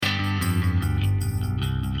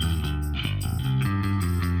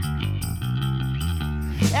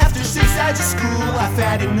since I was school. I've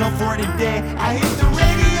had enough for today. I hit the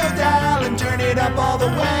radio dial and turn it up all the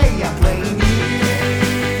way. I'm playing UK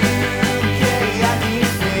Hockey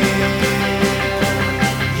Fan.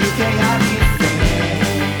 UK Hockey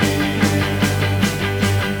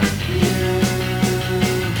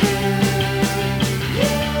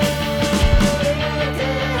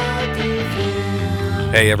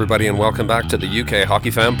Hey everybody, and welcome back to the UK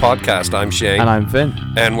Hockey Fan Podcast. I'm Shane. And I'm Finn.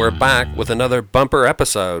 And we're back with another bumper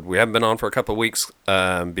episode. We haven't been on for a couple of weeks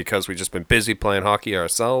because we've just been busy playing hockey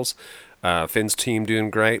ourselves. Finn's team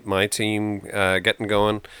doing great, my team getting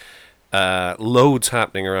going. Loads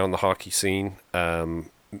happening around the hockey scene.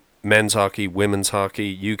 Men's hockey, women's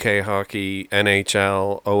hockey, UK hockey,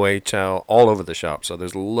 NHL, OHL, all over the shop. So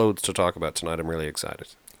there's loads to talk about tonight. I'm really excited.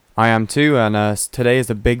 I am too, and today is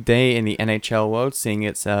a big day in the NHL world, seeing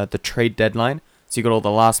it's the trade deadline. So you got all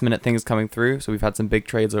the last minute things coming through. So we've had some big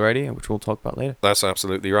trades already, which we'll talk about later. That's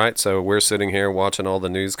absolutely right. So we're sitting here watching all the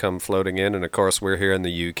news come floating in, and of course we're here in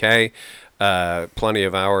the UK. Plenty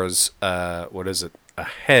of hours,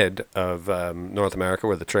 ahead of North America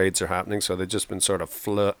where the trades are happening. So they've just been sort of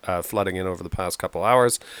flooding in over the past couple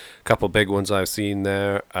hours. A couple big ones I've seen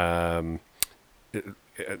there.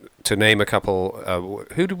 To name a couple,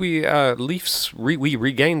 who did we Leafs? We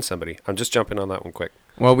regained somebody. I'm just jumping on that one quick.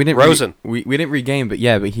 Well, we didn't. Rosen. We didn't regain, but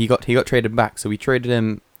he got traded back. So we traded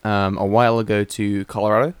him a while ago to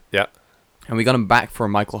Colorado. Yeah. And we got him back for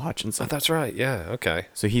Michael Hutchinson. Oh, that's right. Yeah. Okay.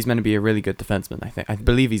 So he's meant to be a really good defenseman. I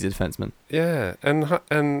believe he's a defenseman. Yeah,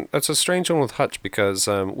 and it's a strange one with Hutch because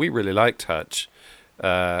we really liked Hutch.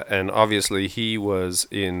 And obviously he was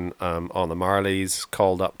in on the Marlies,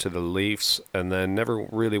 called up to the Leafs, and then never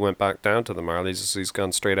really went back down to the Marlies. So he's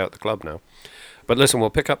gone straight out the club now. But listen, we'll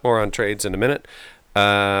pick up more on trades in a minute.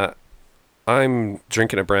 I'm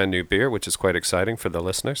drinking a brand new beer, which is quite exciting for the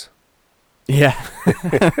listeners. Yeah.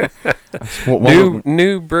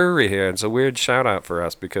 New brewery here. It's a weird shout out for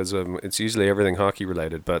us because it's usually everything hockey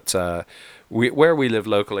related. But where we live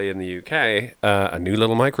locally in the UK, a new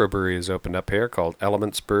little microbrewery has opened up here called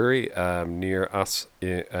Elements Brewery near us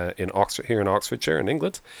in Oxford, here in Oxfordshire in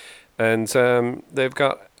England. And they've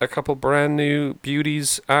got a couple brand new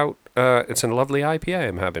beauties out. It's a lovely IPA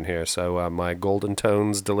I'm having here. So my golden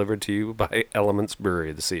tones delivered to you by Elements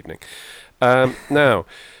Brewery this evening. Now,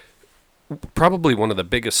 probably one of the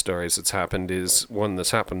biggest stories that's happened is one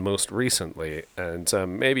that's happened most recently, and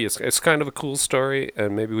maybe it's kind of a cool story,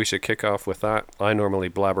 and maybe we should kick off with that. I normally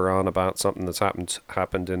blabber on about something that's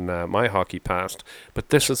happened in my hockey past, but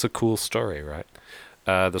this is a cool story, right?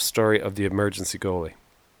 The story of the emergency goalie.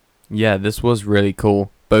 Yeah, this was really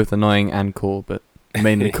cool. Both annoying and cool, but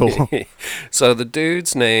mainly cool. So the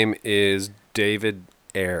dude's name is David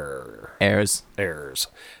Ayres.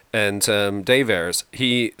 And Dave Ayres,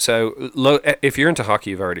 if you're into hockey,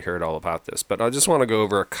 you've already heard all about this, but I just want to go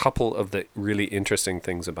over a couple of the really interesting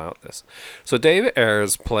things about this. So Dave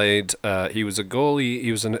Ayres played, he was a goalie,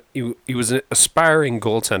 he was an aspiring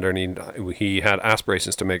goaltender, and he had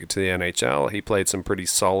aspirations to make it to the NHL. He played some pretty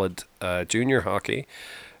solid junior hockey.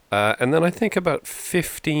 And then I think about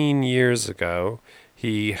 15 years ago,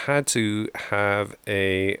 he had to have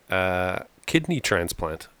a kidney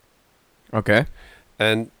transplant. Okay.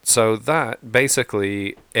 And so that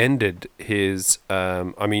basically ended his,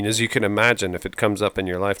 as you can imagine, if it comes up in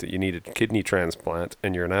your life that you need a kidney transplant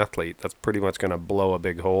and you're an athlete, that's pretty much going to blow a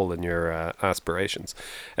big hole in your aspirations.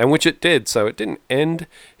 And which it did. So it didn't end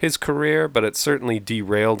his career, but it certainly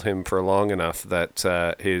derailed him for long enough that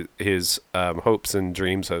his hopes and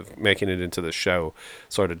dreams of making it into the show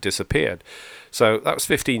sort of disappeared. So that was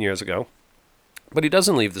 15 years ago. But he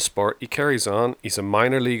doesn't leave the sport. He carries on. He's a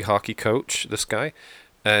minor league hockey coach, this guy.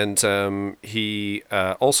 And he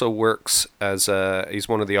also works as he's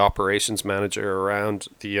one of the operations manager around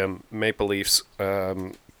the Maple Leafs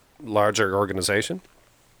larger organization.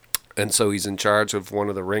 And so he's in charge of one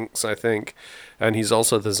of the rinks, I think. And he's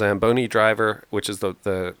also the Zamboni driver, which is the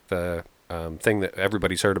thing that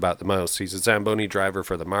everybody's heard about the most. He's a Zamboni driver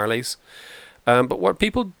for the Marlies. But what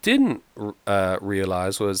people didn't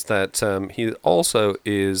realize was that he also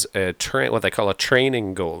is what they call a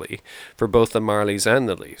training goalie for both the Marlies and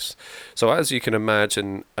the Leafs. So as you can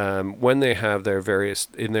imagine, when they have their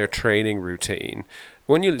in their training routine,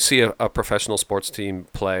 when you see a professional sports team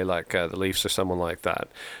play like the Leafs or someone like that,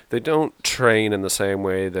 they don't train in the same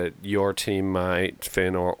way that your team might,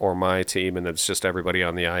 Finn, or my team, and it's just everybody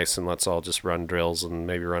on the ice and let's all just run drills and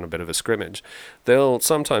maybe run a bit of a scrimmage. They'll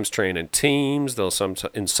sometimes train in teams, they'll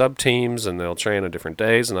in sub teams, and they'll train on different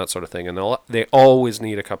days and that sort of thing. And they always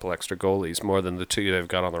need a couple extra goalies, more than the two they've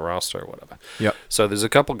got on the roster or whatever. Yep. So there's a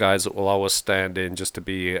couple guys that will always stand in just to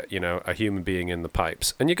be, a human being in the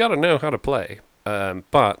pipes, and you got to know how to play.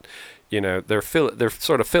 But they're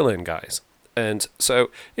sort of fill-in guys, and so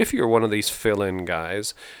if you're one of these fill-in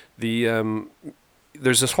guys,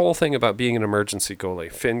 there's this whole thing about being an emergency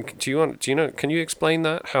goalie. Finn, can you explain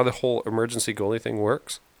that, how the whole emergency goalie thing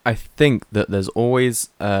works? I think that there's always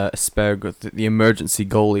a spare. The emergency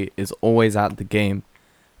goalie is always at the game,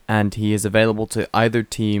 and he is available to either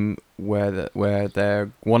team where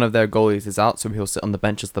one of their goalies is out, so he'll sit on the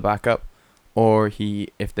bench as the backup. Or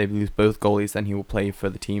if they lose both goalies, then he will play for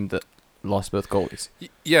the team that lost both goalies.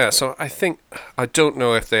 Yeah, so I don't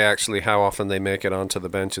know if how often they make it onto the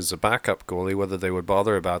bench as a backup goalie, whether they would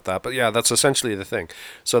bother about that. But yeah, that's essentially the thing.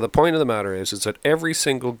 So the point of the matter is that every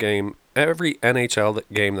single game, every NHL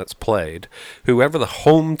game that's played, whoever the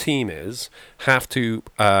home team is, have to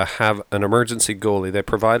have an emergency goalie. They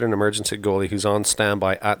provide an emergency goalie who's on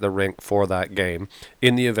standby at the rink for that game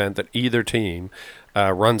in the event that either team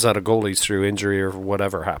runs out of goalies through injury or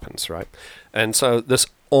whatever happens, right? And so this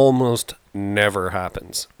almost never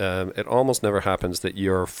happens. It almost never happens that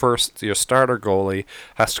your starter goalie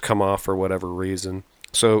has to come off for whatever reason.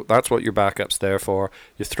 So that's what your backup's there for.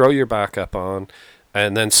 You throw your backup on,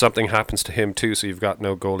 and then something happens to him too, so you've got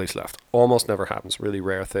no goalies left. Almost never happens. Really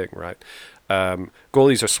rare thing, right?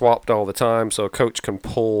 Goalies are swapped all the time, so a coach can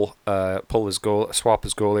swap his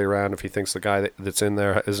goalie around if he thinks the guy that's in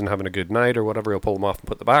there isn't having a good night or whatever. He'll pull him off and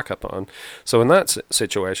put the backup on. So in that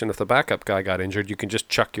situation, if the backup guy got injured, you can just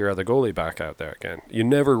chuck your other goalie back out there again. You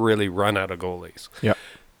never really run out of goalies. Yeah.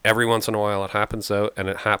 Every once in a while it happens though, and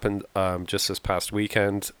it happened just this past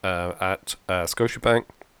weekend at Scotiabank.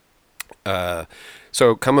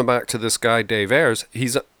 So coming back to this guy Dave Ayres,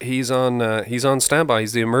 he's on standby.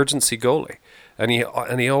 He's the emergency goalie, and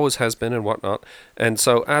he always has been and whatnot. And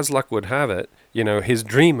so as luck would have it, his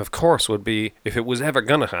dream, of course, would be, if it was ever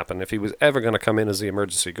gonna happen, if he was ever gonna come in as the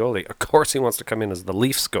emergency goalie, of course he wants to come in as the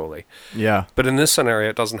Leafs goalie. Yeah. But in this scenario,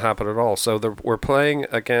 it doesn't happen at all. So we're playing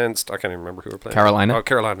against, I can't even remember who we're playing. Carolina. Oh,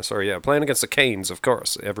 Carolina. Sorry, yeah, playing against the Canes. Of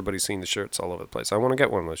course, everybody's seen the shirts all over the place. I want to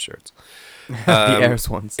get one of those shirts. The Ayres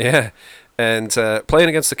ones. Yeah. And playing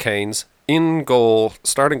against the Canes, in goal,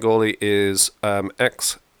 starting goalie is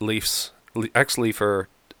ex-Leafer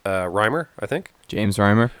Reimer, I think. James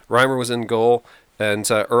Reimer. Reimer was in goal, and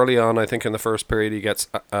early on, I think in the first period, he gets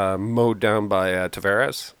mowed down by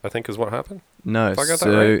Tavares, I think is what happened. No, Have I got that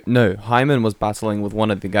right? No, Hyman was battling with one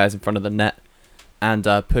of the guys in front of the net and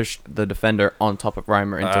pushed the defender on top of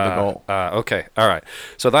Reimer into the goal. Okay, all right.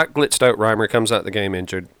 So that glitched out Reimer, comes out of the game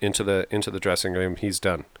injured, into the dressing room. He's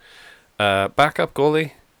done. Backup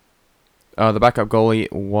goalie? The backup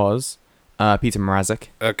goalie was Peter Mrazek.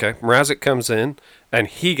 Okay, Mrazek comes in, and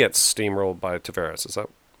he gets steamrolled by Tavares. Is that...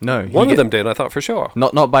 No, one of them did, I thought, for sure.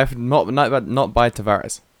 Not by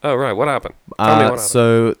Tavares. Oh right, what happened? Tell me what happened.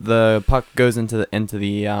 So the puck goes into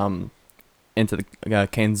the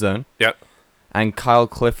Kane zone. Yep. And Kyle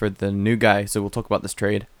Clifford, the new guy, so we'll talk about this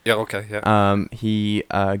trade. Yeah. Okay. Yeah. He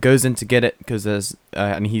goes in to get it because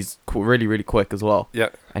and he's really, really quick as well. Yeah.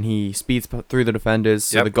 And he speeds through the defenders,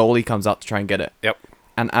 so the goalie comes out to try and get it. Yep.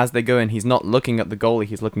 And as they go in, he's not looking at the goalie;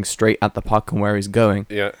 he's looking straight at the puck and where he's going.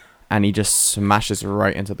 Yeah. And he just smashes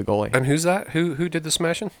right into the goalie. And who's that? Who did the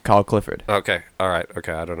smashing? Kyle Clifford. Okay. All right.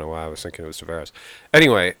 Okay. I don't know why I was thinking it was Tavares.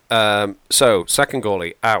 Anyway, so second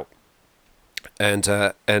goalie out.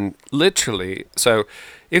 And literally, so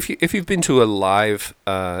if you've been to a live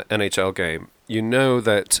NHL game, you know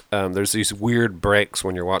that there's these weird breaks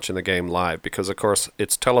when you're watching the game live because, of course,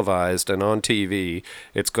 it's televised and on TV.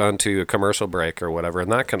 It's gone to a commercial break or whatever,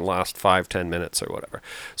 and that can last 5-10 minutes or whatever.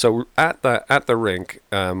 So at the rink,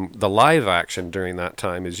 the live action during that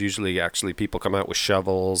time is usually actually people come out with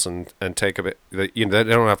shovels and take a bit. They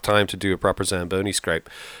don't have time to do a proper Zamboni scrape,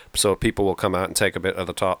 so people will come out and take a bit of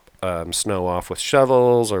the top snow off with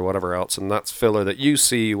shovels or whatever else, and that's filler that you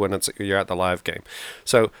see when you're at the live game.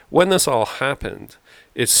 So when this all happened,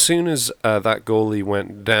 as soon as that goalie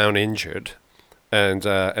went down injured, and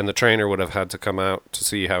the trainer would have had to come out to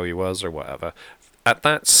see how he was or whatever, at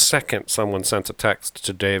that second someone sent a text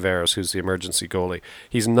to Dave Ayres, who's the emergency goalie.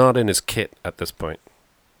 He's not in his kit at this point.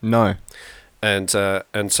 No. And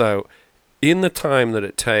so in the time that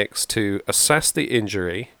it takes to assess the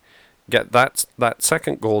injury, get that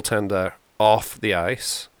second goaltender off the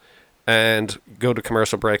ice and go to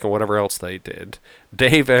commercial break and whatever else they did,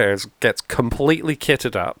 Dave Ayres gets completely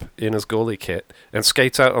kitted up in his goalie kit and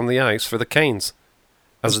skates out on the ice for the Canes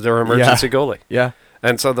as their emergency goalie. Yeah.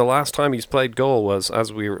 And so the last time he's played goal was,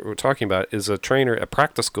 as we were talking about, is a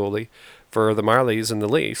practice goalie for the Marlies and the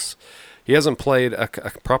Leafs. He hasn't played a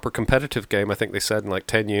proper competitive game, I think they said, in like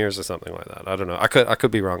 10 years or something like that. I don't know. I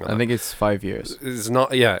could be wrong on that. I think it's 5 years. It's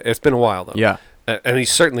not. Yeah, it's been a while though. Yeah. And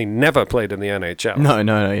he's certainly never played in the NHL.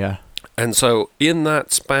 No, yeah. And so in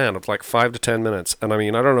that span of like 5 to 10 minutes, and I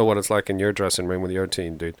mean, I don't know what it's like in your dressing room with your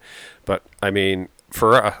team, dude, but I mean,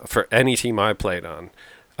 for any team I played on,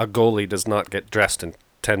 a goalie does not get dressed in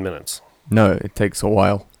 10 minutes. No, it takes a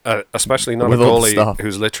while. Especially not With a all the goalie stuff.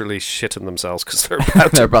 who's literally shitting themselves because they're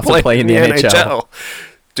about, They're about to play in the NHL.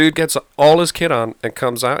 Dude gets all his kit on and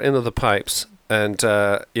comes out into the pipes, and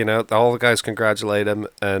all the guys congratulate him.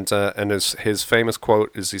 And his famous quote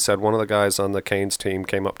is, he said, one of the guys on the Canes team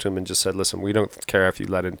came up to him and just said, "Listen, we don't care if you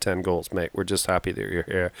let in 10 goals, mate. We're just happy that you're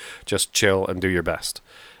here. Just chill and do your best."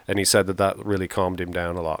 And he said that really calmed him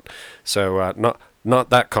down a lot. So not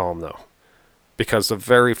that calm though. Because the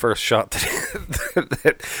very first shot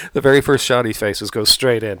he faces goes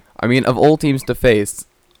straight in. I mean, of all teams to face,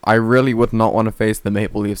 I really would not want to face the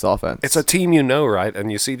Maple Leafs offense. It's a team you know, right?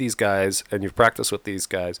 And you see these guys, and you've practiced with these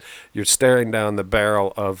guys. You're staring down the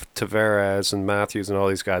barrel of Tavares and Matthews and all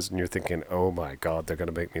these guys, and you're thinking, oh my God, they're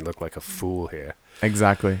going to make me look like a fool here.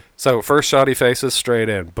 Exactly. So first shot he faces, straight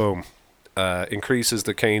in. Boom. Increases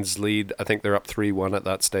the Canes' lead. I think they're up 3-1 at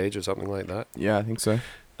that stage or something like that. Yeah, I think so.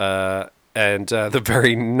 And the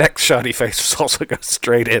very next shot he faces also goes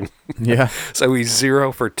straight in. Yeah. So he's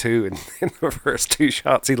 0 for 2 in the first 2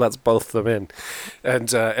 shots. He lets both of them in.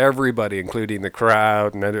 And everybody, including the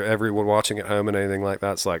crowd and everyone watching at home and anything like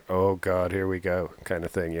that's like, oh, God, here we go kind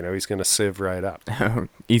of thing. You know, he's going to sieve right up.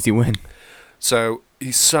 Easy win. So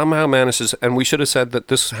he somehow manages, and we should have said that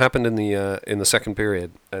this happened in the second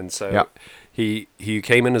period. And so... Yeah. He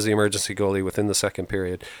came in as the emergency goalie within the second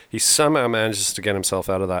period. He somehow manages to get himself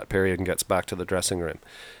out of that period and gets back to the dressing room.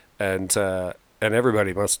 And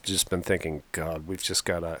everybody must have just been thinking, God, we've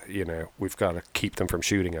got to keep them from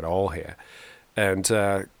shooting at all here. And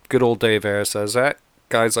good old Dave Ayres says,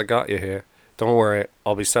 guys, I got you here. Don't worry.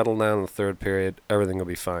 I'll be settled down in the third period. Everything will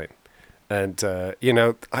be fine. And,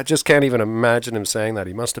 I just can't even imagine him saying that.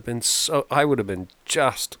 He must have been I would have been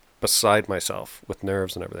just beside myself with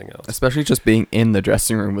nerves and everything else. Especially just being in the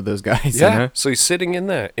dressing room with those guys. Yeah. You know? So he's sitting in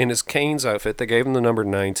there in his Canes outfit. They gave him the number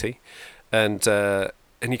 90, and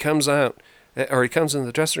he comes out, or he comes in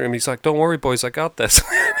the dressing room. He's like, "Don't worry, boys, I got this."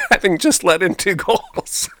 Having just let in 2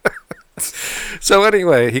 goals. So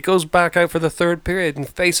anyway, he goes back out for the third period and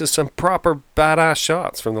faces some proper badass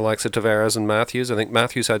shots from the likes of Tavares and Matthews. I think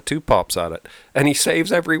Matthews had 2 pops at it, and he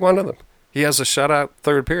saves every one of them. He has a shutout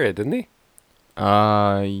third period, didn't he?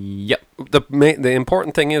 Yep. The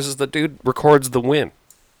important thing is the dude records the win.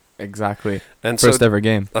 Exactly. And First ever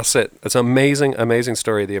game. That's it. It's an amazing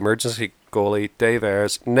story. The emergency goalie, Dave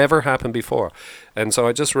Ayres, never happened before. And so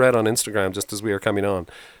I just read on Instagram, just as we were coming on,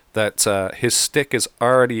 that his stick has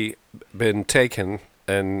already been taken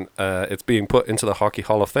and it's being put into the Hockey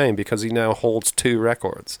Hall of Fame because he now holds 2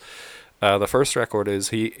 records. The first record is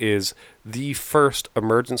he is the first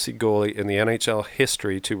emergency goalie in the NHL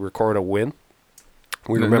history to record a win.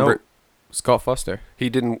 We remember... No. Scott Foster. He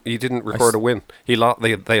didn't record a win. They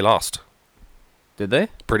lost. Did they?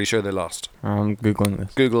 Pretty sure they lost. I'm Googling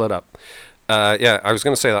this. Google it up. I was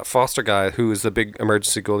going to say that Foster guy, who was the big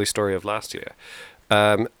emergency goalie story of last year.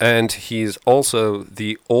 And he's also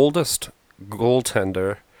the oldest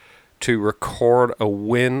goaltender to record a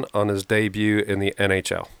win on his debut in the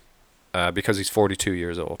NHL because he's 42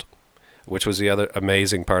 years old, which was the other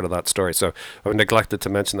amazing part of that story. So I neglected to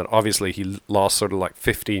mention that obviously he lost sort of like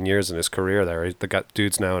 15 years in his career there. The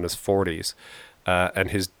dude's now in his 40s,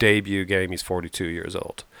 and his debut game, he's 42 years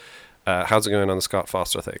old. How's it going on the Scott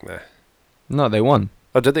Foster thing there? No, they won.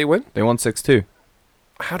 Oh, did they win? They won 6-2.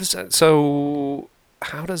 How does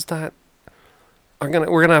that... We're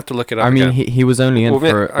gonna have to look it up. I mean, again. he was only in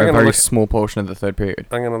for a very look, small portion of the third period.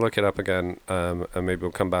 I'm gonna look it up again, and maybe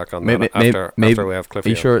we'll come back on Maybe- that after we have Cliffy.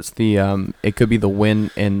 Are you sure it's the it could be the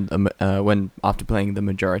win in when after playing the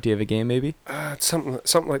majority of a game, maybe?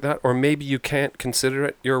 Something like that, or maybe you can't consider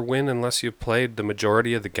it your win unless you played the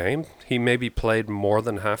majority of the game. He maybe played more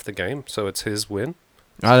than half the game, so it's his win.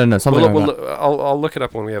 I don't know, something like that. I'll look it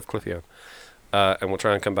up when we have Cliffy on, and we'll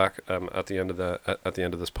try and come back at the end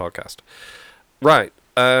of this podcast. Right.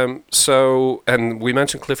 So, and we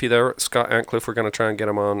mentioned Cliffy there, Scott Antcliffe. We're going to try and get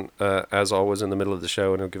him on, as always, in the middle of the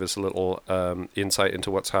show, and he'll give us a little insight into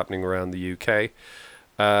what's happening around the UK.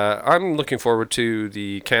 I'm looking forward to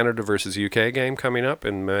the Canada versus UK game coming up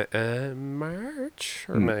in March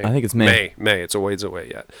or May. I think it's May. May. It's a ways away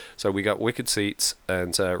yet. So we got wicked seats,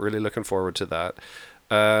 and really looking forward to that.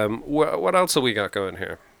 What else have we got going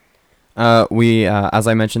here? We, as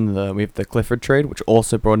I mentioned, we have the Clifford trade, which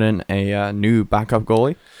also brought in a new backup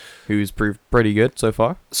goalie, who's proved pretty good so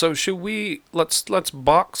far. So should we let's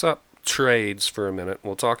box up trades for a minute.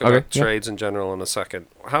 We'll talk about trades in general in a second.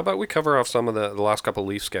 How about we cover off some of the last couple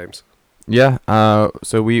Leafs games? Yeah.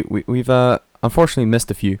 So we've unfortunately missed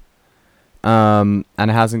a few. And it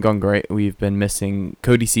hasn't gone great. We've been missing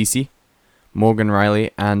Cody Ceci, Morgan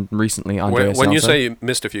Riley, and recently Andreas When you Janssen. say you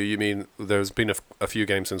missed a few, you mean there's been a few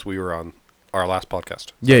games since we were on our last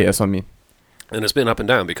podcast. Yeah, that's what I mean. And it's been up and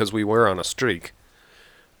down because we were on a streak.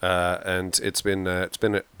 And it's been a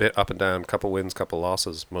bit up and down, couple wins, couple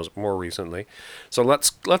losses, more recently. So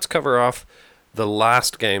let's cover off the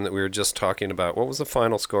last game that we were just talking about. What was the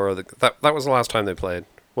final score of that was the last time they played,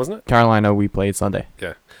 wasn't it? Carolina, we played Sunday.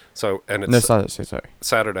 Yeah. So and it's Saturday.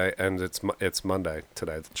 Saturday, and it's Monday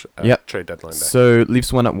today. Trade deadline day. So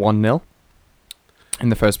Leafs won at 1-0 in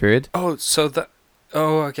the first period. Oh, so that.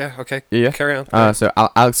 Oh, okay. Yeah. Carry on. So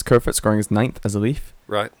Alex Kerfoot scoring his 9th as a Leaf.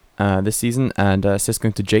 Right. This season, and assist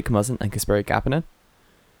going to Jake Muzzin and Kasperi Kapanen.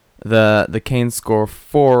 The Canes score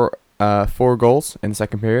four goals in the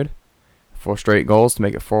second period, 4 straight goals to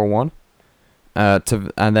make it 4-1.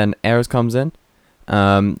 And then Ayres comes in.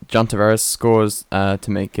 John Tavares scores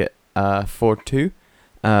to make it 4-2,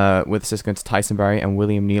 with assist going to Tyson Barrie and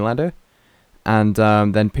William Nylander. And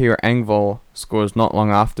then Pierre Engvall scores not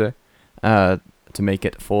long after to make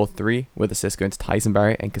it 4-3, with assist going to Tyson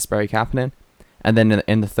Barrie and Kasperi Kapanen. And then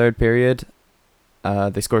in the third period,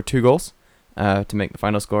 they scored 2 goals to make the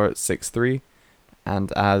final score 6-3.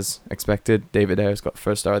 And as expected, David Ayres got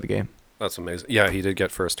first star of the game. That's amazing. Yeah, he did get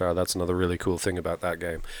first star. That's another really cool thing about that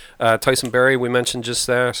game. Tyson Barrie, we mentioned just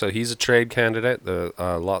there. So he's a trade candidate.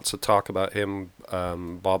 Lots of talk about him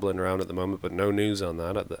bobbling around at the moment, but no news on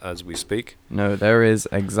that as we speak. No, there is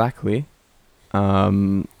exactly...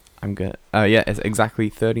 it's exactly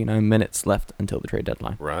 39 minutes left until the trade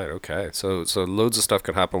deadline. Right, okay. So loads of stuff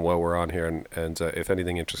could happen while we're on here, and if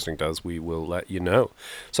anything interesting does, we will let you know.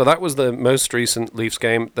 So that was the most recent Leafs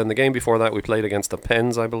game. Then the game before that, we played against the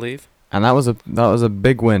Pens, I believe. And that was a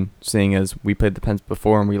big win, seeing as we played the Pens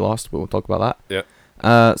before and we lost, but we'll talk about that.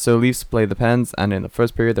 Yeah. So Leafs played the Pens, and in the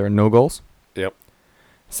first period, there were no goals. Yep.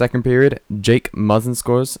 Second period, Jake Muzzin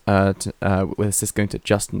scores with assists going to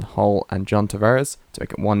Justin Hull and John Tavares to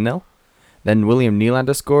make it 1-0. Then William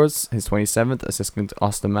Nylander scores his 27th, assist going to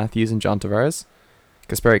Austin Matthews and John Tavares.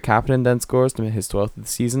 Kasperi Kapanen then scores to make his 12th of the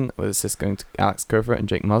season, with assists going to Alex Kerfoot and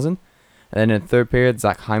Jake Muzzin. And then in the third period,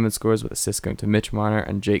 Zach Hyman scores with assists going to Mitch Marner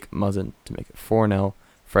and Jake Muzzin to make it 4-0.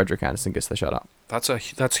 Frederik Andersen gets the shutout.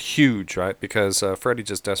 That's huge, right? Because Freddie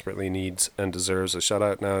just desperately needs and deserves a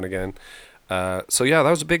shutout now and again. So yeah, that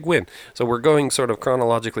was a big win. So we're going sort of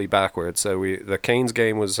chronologically backwards. So the Canes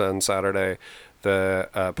game was on Saturday.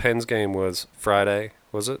 The Pens game was Friday,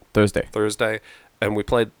 was it? Thursday. And we'd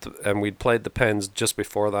played the Pens just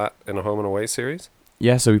before that in a home and away series.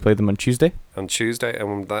 Yeah, so we played them on Tuesday. And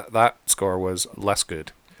that score was less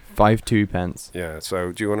good. 5-2 Pens. Yeah.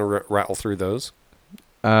 So do you want to rattle through those?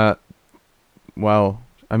 Well,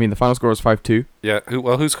 I mean, the final score was 5-2. Yeah.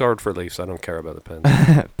 Who scored for Leafs? I don't care about the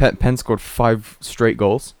Pens. Penn scored 5 straight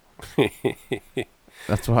goals.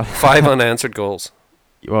 That's why. 5 unanswered goals.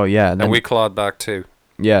 Well, yeah. And we clawed back 2.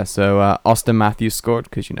 Yeah, so Austin Matthews scored,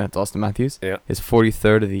 because it's Austin Matthews. Yeah. His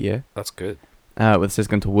 43rd of the year. That's good. With assists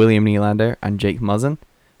going to William Nylander and Jake Muzzin.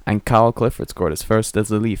 And Kyle Clifford scored his first as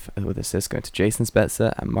a Leaf, with assists going to Jason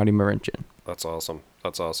Spezza and Marty Marincin. That's awesome.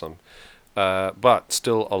 But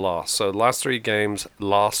still a loss. So last 3 games,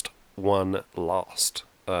 lost. When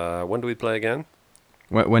do we play again?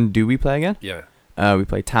 When do we play again? Yeah. We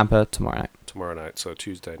play Tampa tomorrow night. So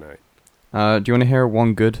Tuesday night. Do you want to hear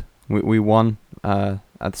one good? We won at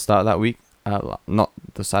the start of that week. Not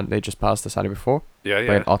the Saturday just passed, the Saturday before. Yeah.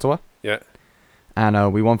 Played Ottawa. Yeah.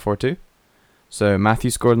 And we won 4-2. So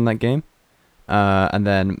Matthews scored in that game. And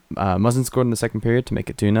then Muzzin scored in the second period to make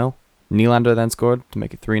it 2-0. Nylander then scored to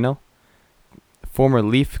make it 3-0. Former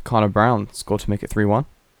Leaf Connor Brown scored to make it 3-1.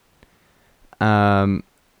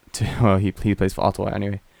 He plays for Ottawa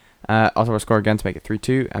anyway. Ottawa scored again to make it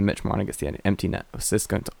 3-2, and Mitch Marner gets the empty net assist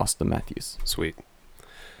going to Austin Matthews. Sweet.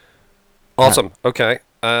 Awesome. Okay.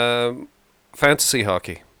 Fantasy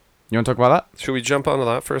hockey. You want to talk about that? Should we jump onto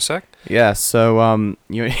that for a sec? Yeah. So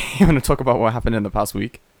you want to talk about what happened in the past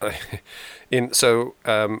week? Just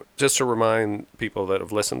to remind people that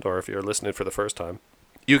have listened, or if you're listening for the first time,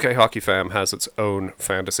 UK Hockey Fam has its own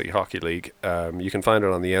fantasy hockey league. You can find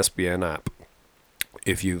it on the SBN app.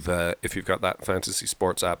 If you've got that fantasy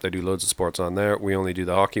sports app, they do loads of sports on there. We only do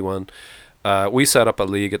the hockey one. We set up a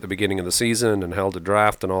league at the beginning of the season and held a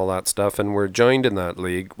draft and all that stuff, and we're joined in that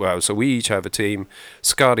league. Wow! So we each have a team.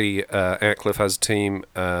 Scotty Antcliffe has a team,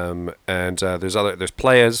 and there's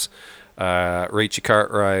players. Rachie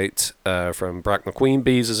Cartwright from Bracknell Queen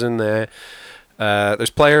Bees is in there. There's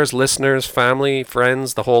players, listeners, family,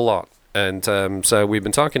 friends, the whole lot. And so we've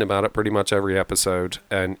been talking about it pretty much every episode,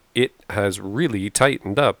 and it has really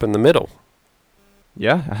tightened up in the middle.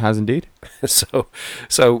 Yeah, it has indeed.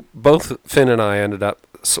 So both Finn and I ended up,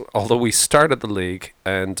 although we started the league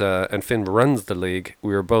and Finn runs the league,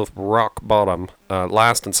 we were both rock bottom,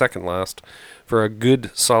 last and second last, for a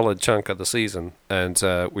good solid chunk of the season, and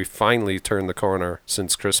we finally turned the corner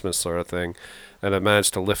since Christmas, sort of thing, and have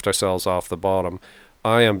managed to lift ourselves off the bottom.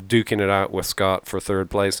 I am duking it out with Scott for third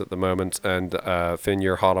place at the moment, and Finn,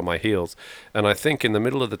 you're hot on my heels. And I think in the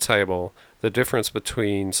middle of the table, the difference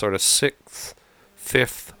between sort of sixth,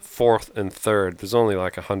 fifth, fourth, and third, there's only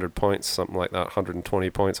like 100 points, something like that, 120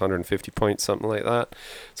 points, 150 points, something like that.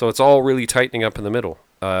 So it's all really tightening up in the middle.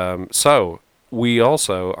 So we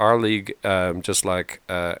also, our league just like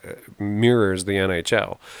mirrors the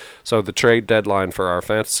NHL. So the trade deadline for our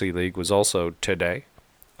fantasy league was also today.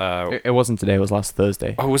 It wasn't today, it was last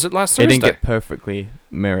Thursday. Oh, was it last Thursday? It didn't get perfectly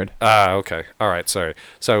mirrored. Okay. All right, sorry.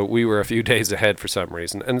 So we were a few days ahead for some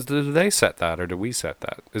reason. And did they set that, or did we set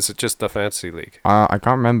that? Is it just the fantasy league? I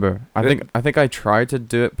can't remember. I think I tried to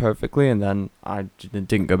do it perfectly, and then I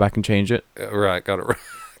didn't go back and change it. Right, got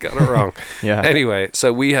it wrong. Yeah. Anyway,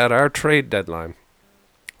 so we had our trade deadline.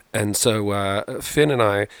 And so Finn and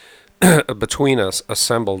I, between us,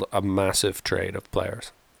 assembled a massive trade of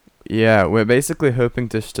players. Yeah, we're basically hoping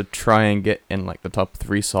just to try and get in like the top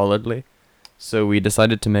 3 solidly. So we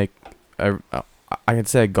decided to make I could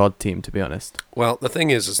say a god team, to be honest. Well, the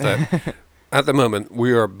thing is that at the moment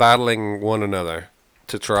we are battling one another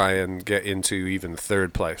to try and get into even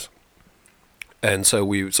third place. And so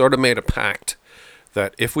we sort of made a pact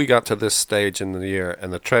that if we got to this stage in the year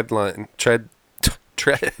and the trade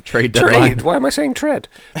deadline. Why am I saying tread?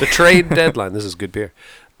 The trade deadline. This is good beer.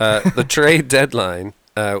 The trade deadline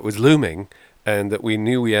was looming, and that we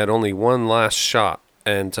knew we had only one last shot.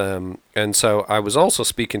 And so I was also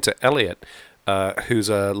speaking to Elliot, who's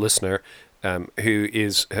a listener, who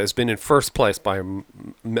has been in first place by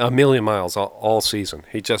a million miles all season.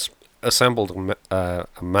 He just assembled a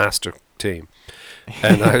master team,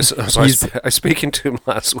 and I was speaking to him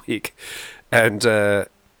last week, and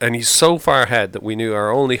he's so far ahead that we knew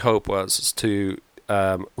our only hope was to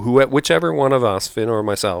whichever one of us, Finn or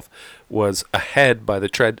myself, was ahead by the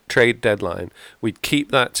trade deadline, we'd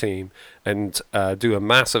keep that team and do a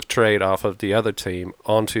massive trade off of the other team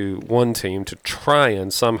onto one team to try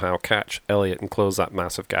and somehow catch Elliot and close that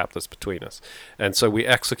massive gap that's between us. And so we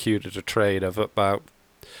executed a trade of about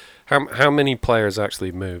how many players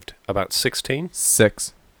actually moved? About 16?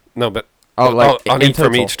 6. No, but in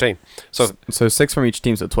from each team. So 6 from each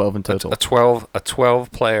team, so 12 in total. A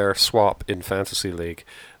 12 player swap in fantasy league.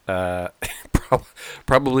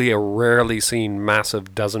 Probably a rarely seen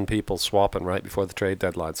massive dozen people swapping right before the trade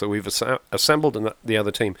deadline. So we've assembled the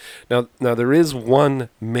other team. Now there is one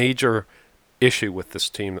major issue with this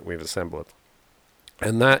team that we've assembled.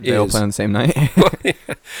 And that they all play on the same night.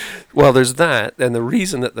 Well, there's that, and the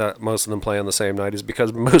reason that most of them play on the same night is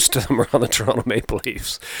because most of them are on the Toronto Maple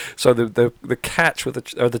Leafs. So the catch with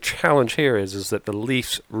the challenge here is that the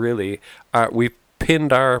Leafs really we've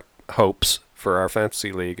pinned our hopes for our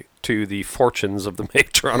fantasy league to the fortunes of the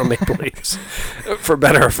Toronto Maple Leafs, for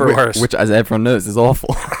better or for worse. Which, as everyone knows, is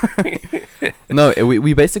awful. No,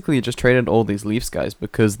 we basically just traded all these Leafs guys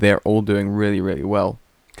because they're all doing really, really well.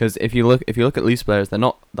 Because if you look at Leafs players, they're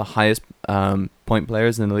not the highest point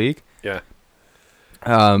players in the league. Yeah.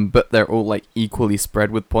 But they're all like equally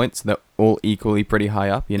spread with points. They're all equally pretty high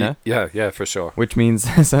up, you know. Yeah, for sure. Which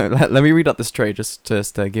means, so let me read out this trade just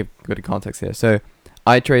to give a bit of context here. So,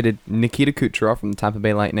 I traded Nikita Kucherov from the Tampa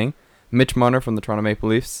Bay Lightning, Mitch Marner from the Toronto Maple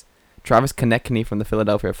Leafs, Travis Konechny from the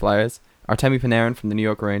Philadelphia Flyers, Artemi Panarin from the New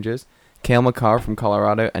York Rangers, Cale Makar from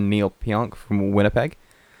Colorado, and Neil Pionk from Winnipeg.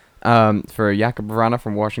 For Jakub Vrana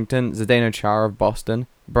from Washington, Zdeno Chara of Boston,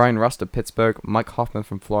 Brian Rust of Pittsburgh, Mike Hoffman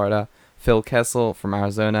from Florida, Phil Kessel from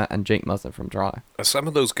Arizona, and Jake Muzzin from Toronto. Some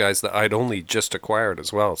of those guys that I'd only just acquired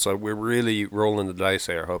as well, so we're really rolling the dice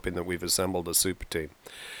here, hoping that we've assembled a super team.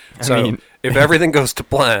 So if everything goes to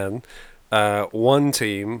plan, one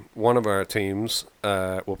of our teams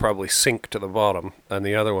will probably sink to the bottom, and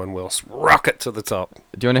the other one will rocket to the top.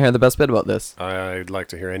 Do you want to hear the best bit about this? I'd like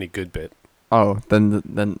to hear any good bit. Oh,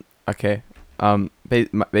 then okay.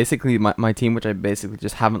 Basically, my team, which I basically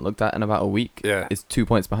just haven't looked at in about a week, Yeah. is 2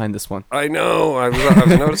 points behind this one. I know. I was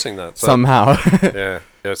noticing that. So, Somehow. yeah.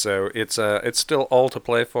 So it's still all to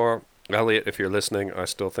play for. Elliot, if you're listening, I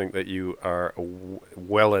still think that you are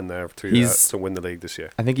well in there to win the league this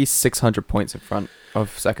year. I think he's 600 points in front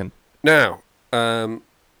of second. Now,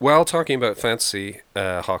 while talking about fantasy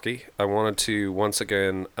hockey, I wanted to once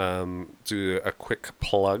again do a quick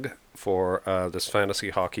plug for this fantasy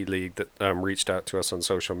hockey league that reached out to us on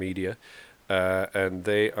social media, and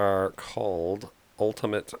they are called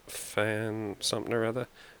Ultimate Fan something or other.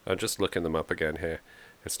 I'm just looking them up again here.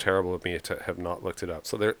 It's terrible of me to have not looked it up.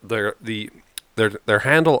 So their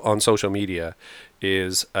handle on social media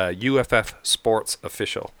is UFF Sports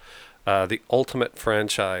Official, the Ultimate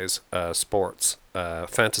Franchise Sports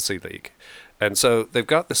Fantasy League. And so they've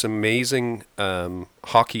got this amazing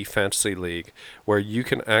hockey fantasy league where you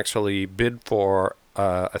can actually bid for,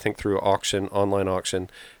 I think through online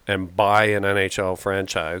auction, and buy an NHL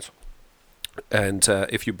franchise. And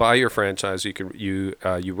if you buy your franchise, you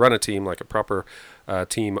run a team like a proper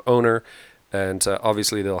team owner, and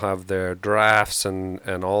obviously they'll have their drafts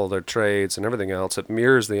and all their trades and everything else. It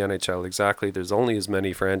mirrors the NHL exactly. There's only as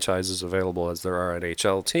many franchises available as there are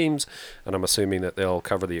NHL teams, and I'm assuming that they'll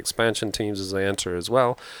cover the expansion teams as they enter as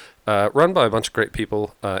well. Run by a bunch of great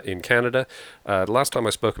people in Canada. The last time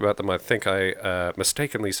I spoke about them, I think I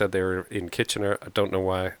mistakenly said they were in Kitchener. I don't know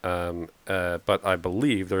why, but I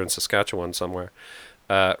believe they're in Saskatchewan somewhere.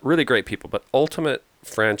 Really great people, but Ultimate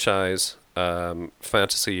Franchise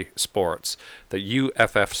Fantasy Sports, the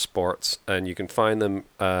UFF Sports, and you can find them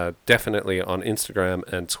definitely on Instagram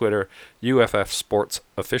and Twitter. UFF Sports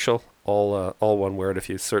Official, all one word. If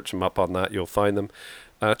you search them up on that, you'll find them.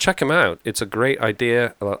 Check them out. It's a great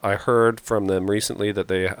idea. I heard from them recently that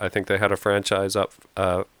I think they had a franchise up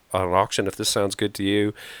on auction. If this sounds good to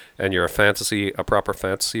you, and you're a proper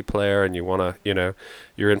fantasy player, and you wanna,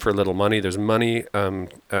 you're in for a little money. There's money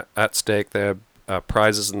at stake there.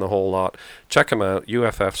 Prizes and the whole lot. Check them out.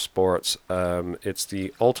 UFF Sports. It's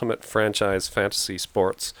the Ultimate Franchise Fantasy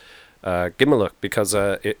Sports. Give them a look, because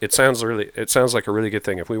it sounds like a really good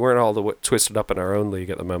thing. If we weren't all twisted up in our own league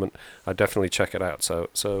at the moment, I'd definitely check it out. So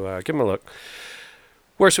give them a look.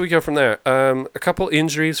 Where should we go from there? A couple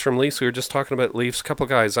injuries from Leafs. We were just talking about Leafs. A couple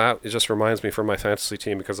guys out. It just reminds me from my fantasy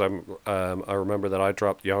team, because I remember that I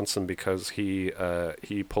dropped Janssen because he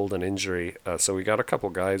pulled an injury. So we got a couple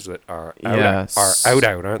guys that are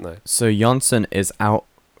out, aren't they? So Janssen is out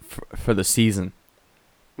for the season.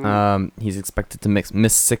 He's expected to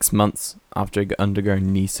miss 6 months after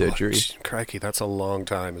undergoing knee surgery. Crikey, that's a long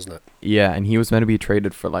time, isn't it? Yeah, and he was meant to be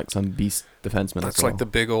traded for like some beast defenseman. That's like the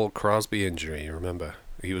big old Crosby injury, you remember?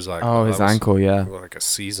 He was like, his ankle, yeah. Like a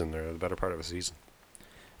season, or the better part of a season.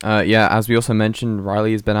 Yeah, as we also mentioned,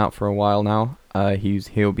 Riley has been out for a while now.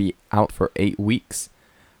 He'll be out for 8 weeks.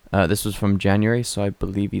 This was from January, so I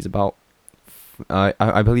believe he's about...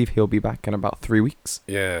 I believe he'll be back in about 3 weeks.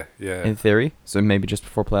 Yeah. In theory, so maybe just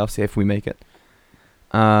before playoffs, see if we make it.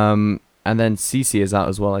 And then Ceci is out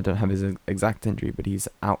as well. I don't have his exact injury, but he's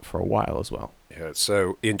out for a while as well. Yeah,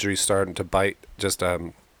 so injuries starting to bite just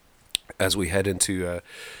as we head into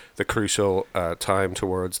the crucial time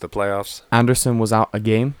towards the playoffs. Anderson was out a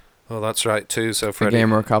game. Oh, that's right too. So Freddie,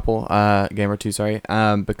 game or two, sorry,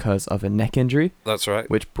 because of a neck injury. That's right.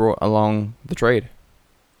 Which brought along the trade.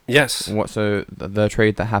 Yes. So the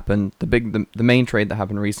trade that happened, the main trade that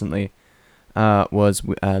happened recently, was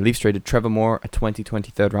Leafs traded Trevor Moore, a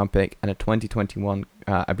 2020 third round pick, and a 2021,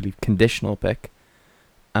 I believe, conditional pick,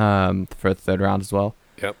 for the third round as well.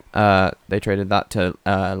 Yep. They traded that to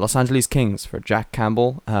Los Angeles Kings for Jack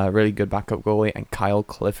Campbell, really good backup goalie, and Kyle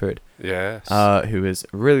Clifford. Yes. Who is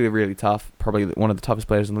really, really tough, probably one of the toughest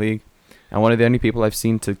players in the league, and one of the only people I've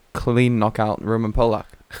seen to clean knock out Roman Polak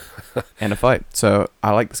in a fight. So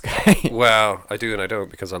I like this guy. Well, I do and I don't,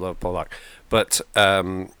 because I love Polak. But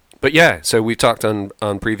yeah, so we talked on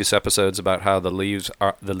previous episodes about how the Leafs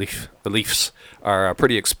are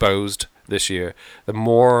pretty exposed this year. The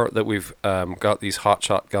more that we've got these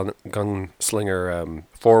hotshot gunslinger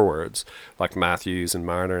forwards like Matthews and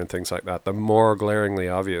Marner and things like that, the more glaringly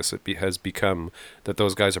obvious it has become that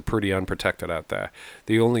those guys are pretty unprotected out there.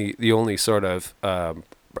 The only sort of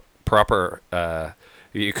proper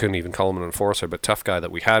you couldn't even call him an enforcer, but tough guy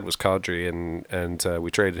that we had was Kadri, and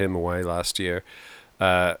we traded him away last year.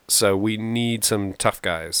 So we need some tough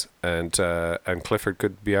guys, and Clifford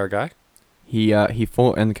could be our guy. He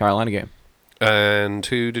fought in the Carolina game. And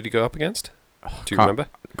who did he go up against? Do you remember?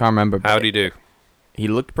 Can't remember. How did he do? He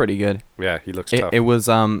looked pretty good. Yeah, he looks tough. It was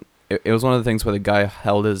one of the things where the guy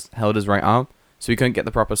held his right arm, so he couldn't get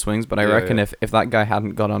the proper swings. But I Yeah, reckon yeah. if that guy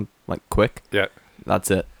hadn't got on like quick, Yeah. that's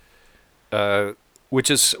it. Which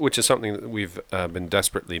is something that we've been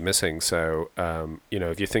desperately missing. So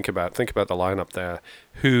if you think about the lineup there,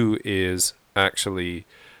 who is actually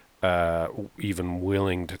even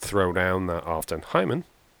willing to throw down that often? Hyman,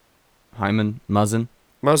 Muzzin.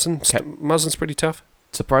 Muzzin's pretty tough.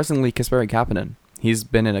 Surprisingly, Kasperi Kapanen. He's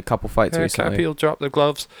been in a couple fights recently. Cappy will drop the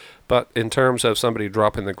gloves, but in terms of somebody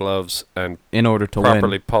dropping the gloves and In order to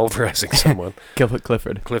properly win, pulverizing someone, Gilbert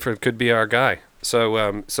Clifford. Clifford could be our guy. So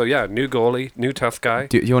yeah, new goalie, new tough guy.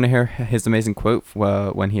 Do you want to hear his amazing quote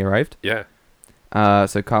when he arrived? Yeah.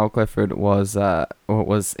 So Kyle Clifford was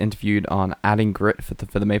interviewed on Adding Grit for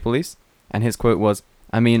the Maple Leafs, and his quote was,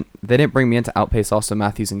 "I mean, they didn't bring me in to outpace Austin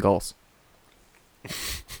Matthews in goals."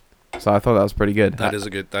 So I thought that was pretty good. That is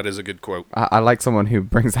a good quote. I like someone who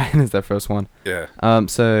brings that in as their first one. Yeah.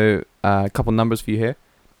 So a couple numbers for you here.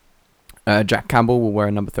 Jack Campbell will wear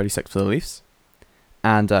number 36 for the Leafs,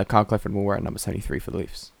 and Kyle Clifford will wear number 73 for the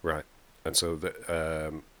Leafs. Right. And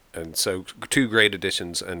so two great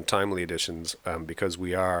additions and timely additions, because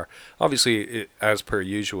we are obviously, as per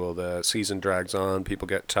usual, the season drags on, people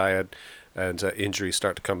get tired, and injuries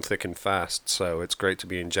start to come thick and fast. So it's great to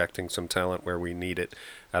be injecting some talent where we need it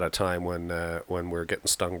at a time when we're getting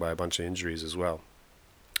stung by a bunch of injuries as well.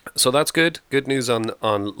 So that's good. Good news on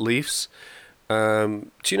Leafs. Do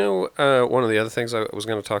you know one of the other things I was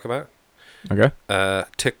going to talk about? Okay.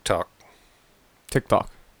 TikTok. TikTok.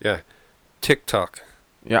 Yeah, TikTok.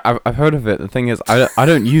 Yeah, I've heard of it. The thing is, I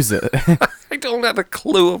don't use it. I don't have a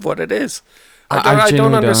clue of what it is. I I don't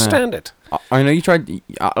genuinely don't understand it. I know you tried.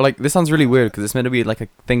 Like, this sounds really weird because it's meant to be like a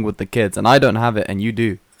thing with the kids, and I don't have it, and you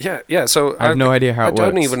do. Yeah. So I have no idea how it works. I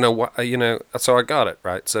don't even know what So I got it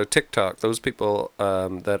right. So TikTok, those people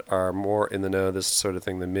that are more in the know of this sort of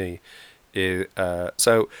thing than me,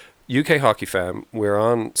 so UK Hockey Fam.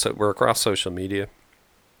 We're across social media.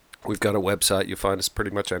 We've got a website. You find us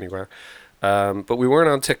pretty much anywhere. But we weren't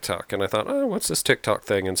on TikTok, and I thought, oh, what's this TikTok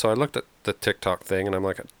thing? And so I looked at the TikTok thing, and I'm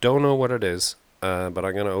like, I don't know what it is, but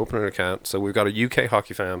I'm going to open an account. So we've got a UK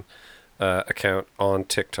Hockey Fam account on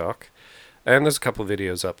TikTok, and there's a couple of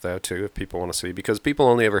videos up there too if people want to see, because people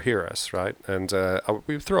only ever hear us, right? And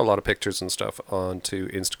we throw a lot of pictures and stuff onto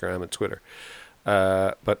Instagram and Twitter.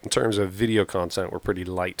 But in terms of video content, we're pretty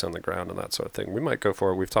light on the ground and that sort of thing. We might go for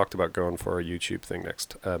it. We've talked about going for a YouTube thing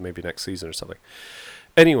maybe next season or something.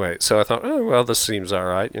 Anyway, so I thought, oh, well, this seems all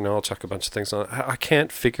right. I'll chuck a bunch of things on. I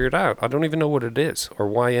can't figure it out. I don't even know what it is or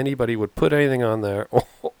why anybody would put anything on there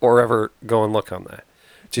or ever go and look on there.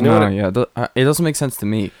 Do you know it doesn't make sense to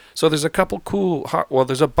me. So there's a couple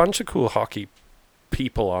there's a bunch of cool hockey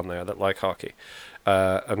people on there that like hockey.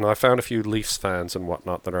 And I found a few Leafs fans and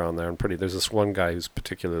whatnot that are on there, and there's this one guy who's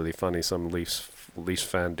particularly funny, some Leafs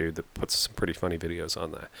fan dude that puts some pretty funny videos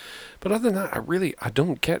on there. But other than that, I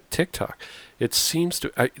don't get TikTok. It seems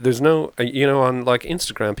to there's no on like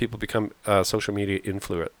Instagram, people become social media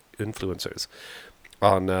influencers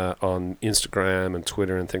on Instagram and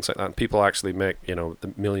Twitter and things like that. And people actually make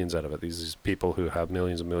the millions out of it. These people who have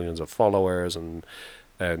millions and millions of followers and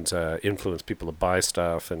influence people to buy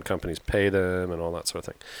stuff, and companies pay them and all that sort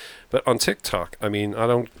of thing. But on TikTok, I mean, I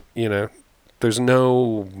don't, there's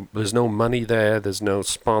no money there. There's no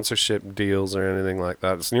sponsorship deals or anything like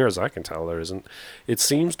that. As near as I can tell, there isn't. It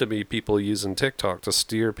seems to be people using TikTok to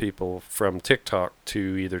steer people from TikTok to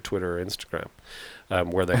either Twitter or Instagram,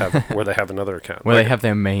 where they have another account. Where they have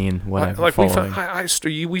their main whatever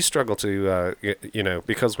following. We struggle to,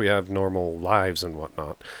 because we have normal lives and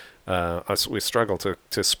whatnot. We struggle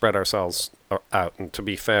to spread ourselves out, and to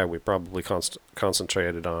be fair, we probably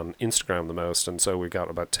concentrated on Instagram the most, and so we got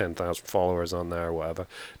about 10,000 followers on there or whatever.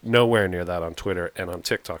 Nowhere near that on Twitter, and on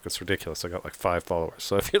TikTok it's ridiculous. I got like 5 followers.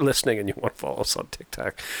 So if you're listening and you want to follow us on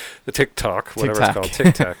TikTok, whatever it's called,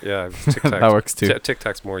 TikTok, yeah, TikTok, that works too.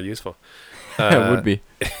 TikTok's more useful. It would be.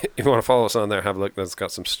 If you want to follow us on there, have a look. That's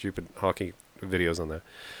got some stupid hockey videos on there.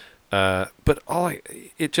 But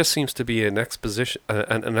it just seems to be an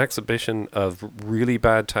exhibition of really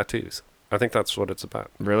bad tattoos. I think that's what it's about.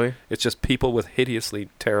 Really? It's just people with hideously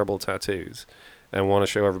terrible tattoos and want to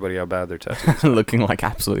show everybody how bad their tattoos are. Looking like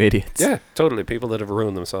absolute idiots. Yeah, totally. People that have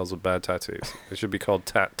ruined themselves with bad tattoos. It should be called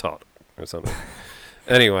Tat Tot or something.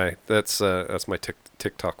 Anyway, that's my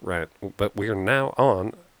TikTok rant. But we are now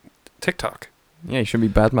on TikTok. Yeah, you should be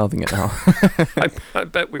bad-mouthing it now. I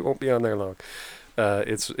bet we won't be on there long.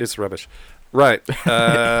 It's rubbish. Right.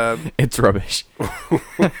 It's rubbish.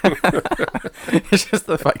 It's just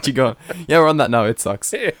the fact you go, yeah, we're on that now. It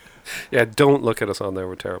sucks. Yeah, don't look at us on there.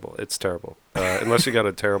 We're terrible. It's terrible. Unless you got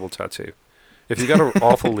a terrible tattoo. If you got an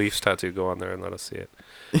awful Leafs tattoo, go on there and let us see it.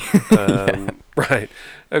 Right.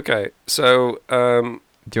 Okay. So,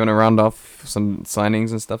 Do you want to round off some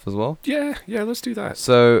signings and stuff as well? yeah, let's do that.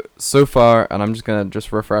 So far, and I'm just gonna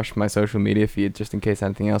refresh my social media feed just in case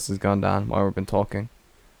anything else has gone down while we've been talking.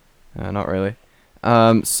 Not really.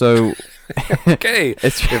 So Okay.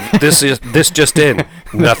 it's This just in.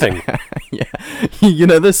 Nothing. yeah. You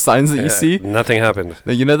know those signs that you Yeah, see? Nothing happened.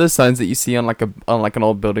 You know those signs that you see on like an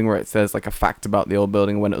old building where it says like a fact about the old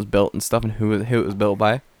building, when it was built and stuff, and who it was built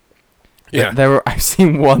by? Yeah. I've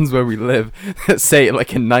seen ones where we live that say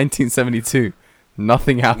like in 1972.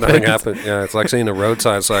 Nothing happened. Nothing happened. Yeah, it's like seeing a road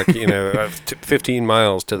sign. It's like, 15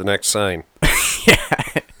 miles to the next sign. Yeah,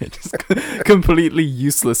 it's just completely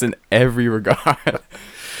useless in every regard.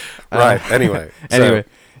 Right. Anyway. Anyway,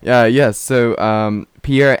 yeah. So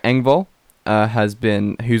Pierre Engvall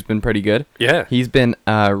who's been pretty good. Yeah. He's been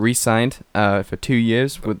re-signed for 2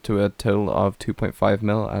 years to a total of 2.5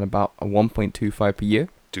 mil at about a 1.25 per year.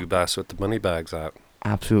 Dubas with the money bags out.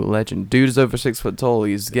 Absolute legend. Dude is over 6 foot tall.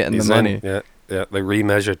 He's getting He's the money. in. Yeah. They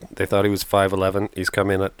remeasured. They thought he was 5'11". He's come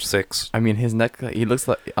in at 6. I mean, his neck. He looks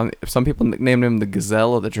like. Some people nicknamed him the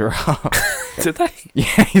gazelle or the giraffe. Did they?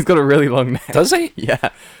 Yeah, he's got a really long neck. Does he?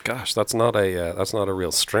 Yeah. Gosh, that's not a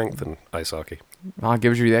real strength in ice hockey. I'll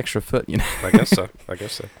give you the extra foot, you know. I guess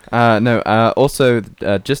so. No. Also,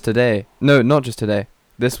 just today. No, not just today.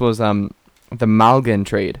 This was the Malgin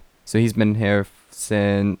trade. So he's been here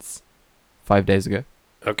since 5 days ago.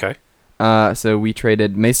 Okay. So we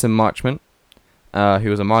traded Mason Marchment, who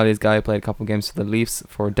was a Marlies guy, who played a couple games for the Leafs,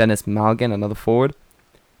 for Dennis Malgin, another forward,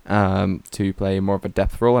 to play more of a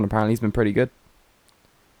depth role, and apparently he's been pretty good,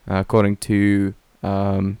 according to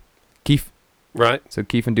Keith. Right. So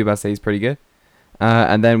Keith and Dubas say he's pretty good.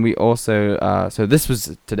 And then we also, so this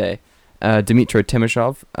was today, Dmitry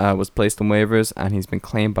Timashov was placed on waivers, and he's been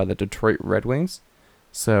claimed by the Detroit Red Wings.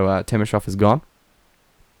 So Timashov is gone.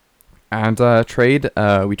 And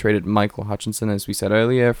we traded Michael Hutchinson, as we said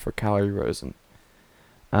earlier, for Calle Rosen.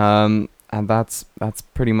 And that's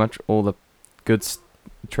pretty much all the good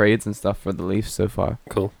trades and stuff for the Leafs so far.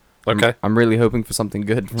 Cool. Okay. I'm really hoping for something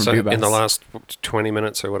good from So Dubas. in the last 20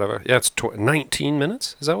 minutes or whatever. Yeah, it's 19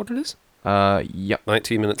 minutes. Is that what it is? Yep.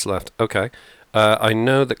 19 minutes left. Okay. I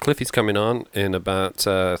know that Cliffy's coming on in about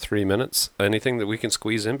 3 minutes. Anything that we can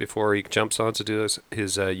squeeze in before he jumps on to do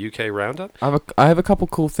his UK roundup? I have a couple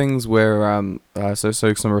cool things where so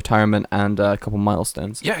some retirement and a couple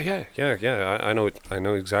milestones. Yeah. I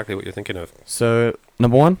know exactly what you're thinking of. So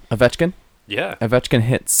number 1, Ovechkin. Yeah, Ovechkin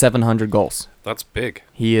hit 700 goals. that's big.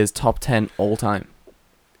 He is top 10 all time.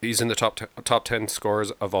 He's in the top 10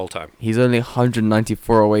 scorers of all time. He's only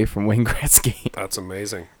 194 away from Wayne Gretzky. That's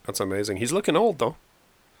amazing. He's looking old though.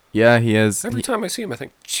 Yeah, he is. Every time I see him, I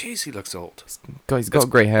think, jeez, he looks old. He's got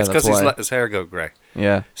grey hair. It's That's because he's why. let his hair go grey.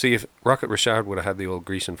 Yeah, See, if Rocket Richard would have had the old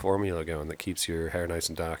Grecian formula going that keeps your hair nice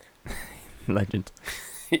and dark, legend.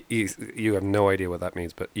 you have no idea what that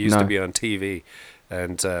means, but it used to No. be on TV,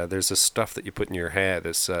 and there's this stuff that you put in your hair,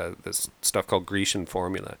 this stuff called Grecian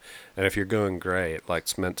formula, and if you're going grey,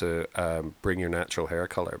 it's meant to bring your natural hair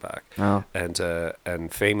color back. Oh.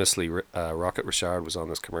 And famously, Rocket Richard was on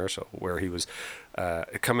this commercial where he was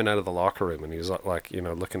coming out of the locker room, and he was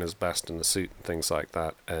looking his best in the suit and things like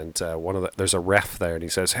that, and there's a ref there, and he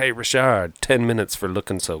says, "Hey Richard, 10 minutes for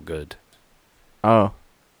looking so good." Oh.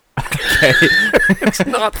 Okay. It's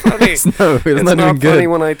not funny. It's It's not even not funny good.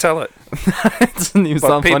 when I tell it. It doesn't even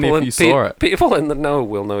sound funny if you saw it. People in the know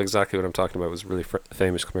will know exactly what I'm talking about. It was a really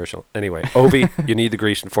famous commercial. Anyway, Obi, you need the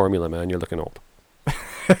Grecian formula, man. You're looking old.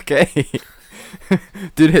 Okay.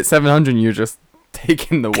 Dude hit 700 and you're just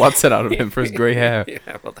taking the Watson out of him for his grey hair.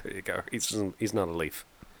 Yeah, well, there you go. He's not a Leaf.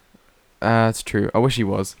 That's true. I wish he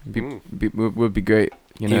was. Would be great.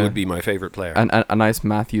 You know, He would be my favorite player. and a nice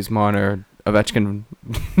Matthews, Marner, Ovechkin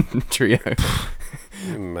trio.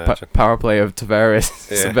 Imagine. Power play of Tavares,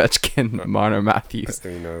 Yeah. Uh, Ovechkin, Marner, Matthews.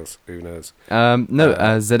 Who knows?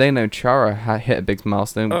 Zdeno Chara hit a big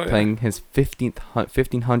milestone, Oh, yeah. playing his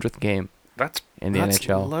 1500th game That's in the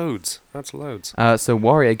NHL. That's loads. So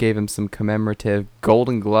Warrior gave him some commemorative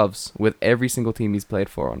golden gloves with every single team he's played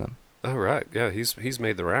for on them. Oh right, yeah. He's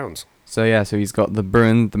made the rounds. So yeah, so he's got the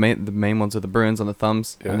Bruins, the main ones are the Bruins on the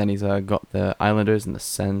thumbs, Yeah. and then he's got the Islanders and the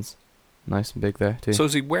Sens, nice and big there too. So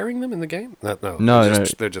is he wearing them in the game? No. No,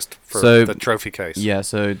 They're just for So- the trophy case. Yeah,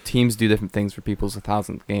 so teams do different things for people's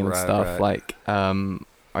 1,000th game and Right, stuff. right. Like,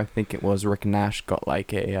 I think it was Rick Nash got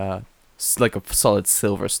like a solid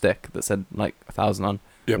silver stick that said like 1,000 on,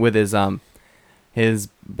 Yep. with his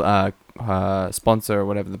sponsor or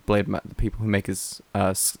whatever, the people who make his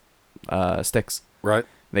sticks. Right.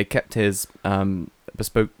 They kept his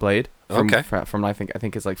bespoke blade from Okay. from I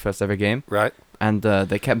think his like first ever game, Right. and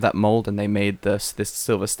they kept that mold and they made this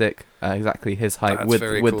silver stick exactly his height That's with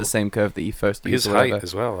very with cool. the same curve that he first His used. or height whatever.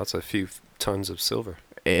 as well. That's a few tons of silver.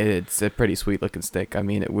 It's a pretty sweet looking stick. I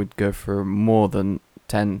mean, it would go for more than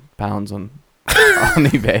 £10 on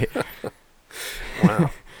eBay. Wow.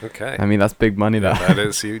 Okay. I mean, that's big money Yeah, that that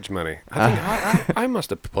is huge money. I think I must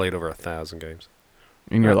have played over 1,000 games.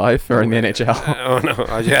 in your life or in the NHL Oh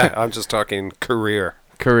no, yeah, I'm just talking career.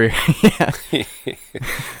 career. Yeah.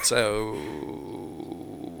 So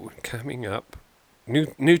coming up,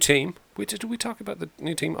 new team. Did we talk about the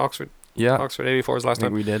new team, Oxford Yeah. Oxford 84s I last think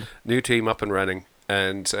time? we did. New team up and running,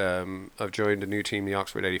 and I've joined a new team, the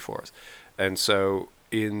Oxford 84s, and so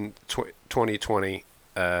in 2020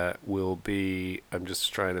 will be. I'm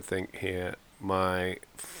just trying to think here. My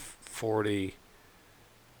 40.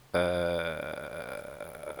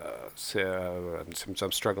 So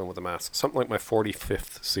I'm struggling with the math. Something like my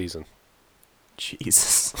 45th season.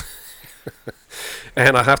 Jesus.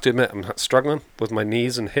 And I have to admit, I'm struggling with my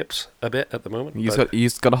knees and hips a bit at the moment. You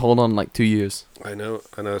just got to hold on like 2 years. I know.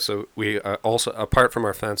 So we also, apart from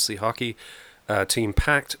our fantasy hockey team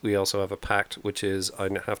pact, we also have a pact, which is I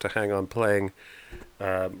have to hang on playing,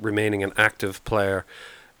 remaining an active player,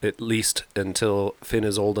 at least until Finn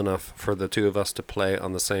is old enough for the two of us to play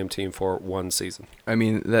on the same team for one season. I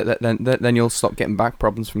mean, then you'll stop getting back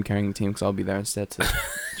problems from carrying the team because I'll be there instead to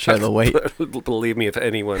share the weight. Believe me, if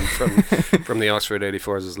anyone from the Oxford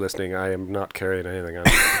 84s is listening, I am not carrying anything. I'm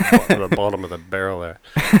at the bottom of the barrel there.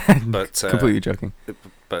 But Completely joking.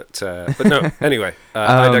 But no. Anyway,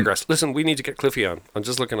 I digress. Listen, we need to get Cliffy on. I'm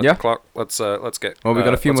just looking at Yeah. the clock. Let's get. Well, we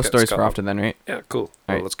got a few let's more get stories Scott for on. after then, right? Yeah, cool.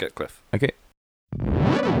 Well, Alright. let's get Cliff. Okay.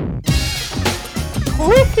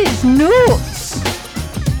 Cliffy's notes.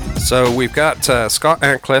 So we've got Scott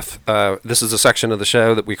and Cliff. This is a section of the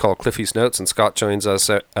show that we call Cliffy's Notes, and Scott joins us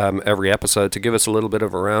every episode to give us a little bit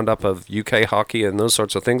of a roundup of UK hockey and those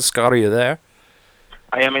sorts of things. Scott, are you there?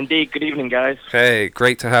 I am indeed. Good evening, guys. Hey,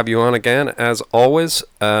 great to have you on again, as always.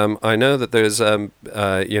 I know that there's,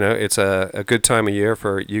 it's a good time of year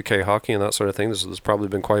for UK hockey and that sort of thing. There's probably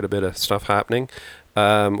been quite a bit of stuff happening.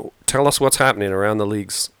 Tell us what's happening around the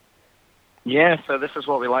leagues. Yeah, so this is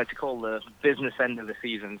what we like to call the business end of the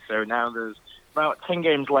season. So now there's about 10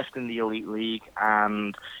 games left in the Elite League,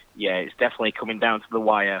 and yeah, it's definitely coming down to the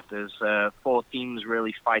wire. There's 4 teams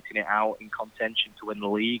really fighting it out in contention to win the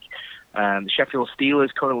league. The Sheffield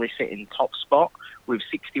Steelers currently sit in top spot with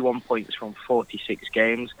 61 points from 46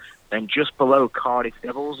 games. Then just below, Cardiff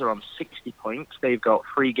Devils are on 60 points. They've got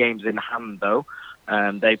 3 games in hand, though.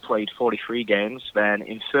 They played 43 games. Then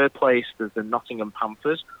in third place, there's the Nottingham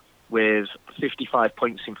Panthers with 55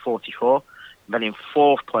 points in 44. Then in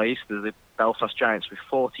fourth place, there's the Belfast Giants with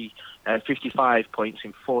 55 points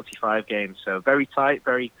in 45 games. So very tight,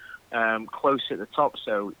 very close at the top.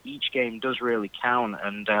 So each game does really count.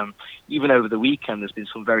 And even over the weekend, there's been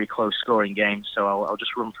some very close scoring games. So I'll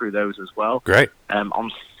just run through those as well. Great. On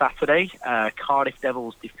Saturday, Cardiff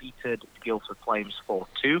Devils defeated Guildford Flames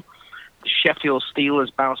 4-2. The Sheffield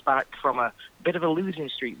Steelers bounced back from a bit of a losing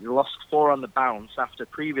streak. They lost 4 on the bounce after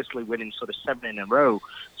previously winning sort of 7 in a row.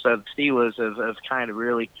 So the Steelers have kind of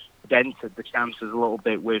really dented the chances a little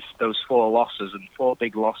bit with those 4 losses and 4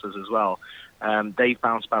 big losses as well. They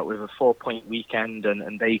bounced back with a 4-point weekend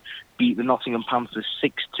and they beat the Nottingham Panthers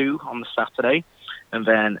 6-2 on the Saturday. And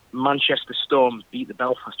then Manchester Storm beat the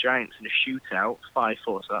Belfast Giants in a shootout, 5-4,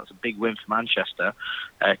 so that's a big win for Manchester.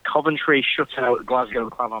 Coventry shut out Glasgow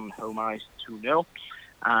Clan on home ice 2-0.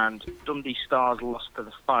 And Dundee Stars lost to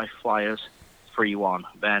the Fife Flyers 3-1.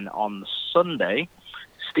 Then on Sunday,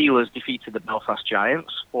 Steelers defeated the Belfast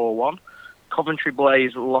Giants 4-1. Coventry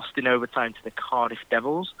Blaze lost in overtime to the Cardiff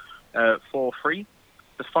Devils 4-3.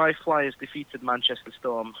 The Fife Flyers defeated Manchester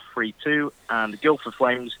Storm 3-2. And the Guildford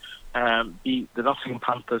Flames beat the Nottingham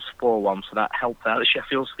Panthers 4-1, so that helped out the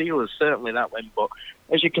Sheffield Steelers. Certainly that win, but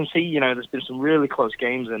as you can see, there's been some really close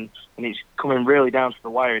games, and it's coming really down to the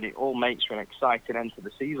wire, and it all makes for an exciting end to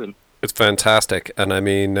the season. It's fantastic, and I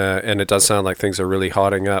mean, and it does sound like things are really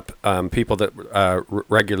hotting up. People that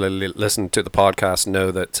regularly listen to the podcast know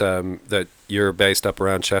that that you're based up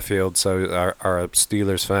around Sheffield, so are a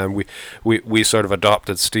Steelers fan. We sort of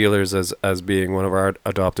adopted Steelers as being one of our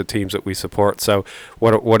adopted teams that we support. So,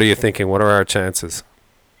 what are you thinking? What are our chances?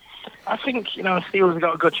 I think Steelers have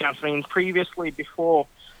got a good chance. I mean, previously before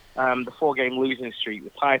the 4-game losing streak, the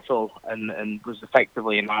title and was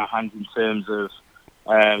effectively in our hands in terms of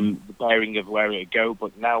the bearing of where it would go,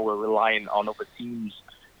 but now we're relying on other teams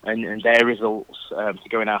and their results to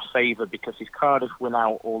go in our favour, because if Cardiff win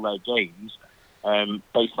out all their games,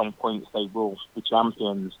 based on points, they will be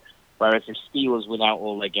champions, whereas if Steelers win out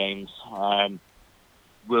all their games,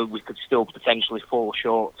 we could still potentially fall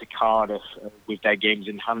short to Cardiff with their games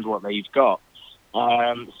in hand, what they've got.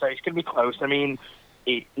 So it's going to be close. I mean,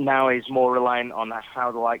 it now is more reliant on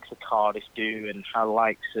how the likes of Cardiff do and how the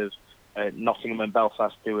likes of Nottingham and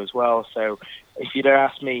Belfast do as well. So if you'd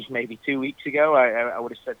have asked me maybe 2 weeks ago, I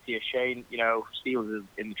would have said to you, Shane, Steelers are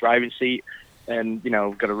in the driving seat and,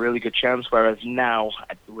 got a really good chance. Whereas now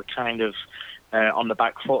we're kind of on the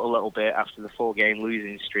back foot a little bit after the 4-game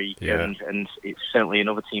losing streak, and it's certainly in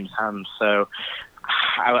other teams' hands. So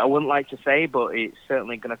I wouldn't like to say, but it's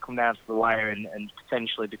certainly going to come down to the wire and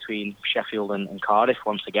potentially between Sheffield and Cardiff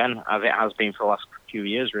once again, as it has been for the last few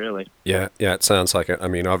years, really. Yeah, it sounds like it. I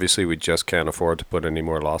mean, obviously, we just can't afford to put any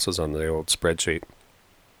more losses on the old spreadsheet.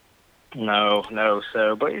 No.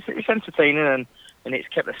 So, but it's entertaining and it's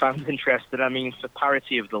kept the fans interested. I mean, for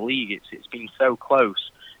parity of the league, it's been so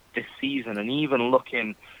close this season, and even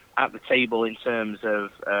looking at the table in terms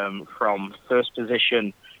of from first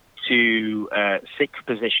position to sixth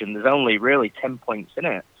position, there's only really 10 points in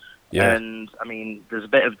it. Yeah. And, I mean, there's a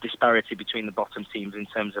bit of disparity between the bottom teams in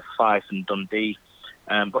terms of Fife and Dundee.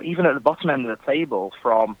 But even at the bottom end of the table,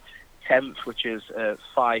 from 10th, which is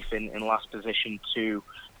Fife in last position, to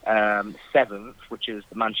 7th, which is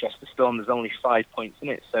the Manchester Storm, there's only 5 points in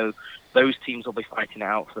it. So those teams will be fighting it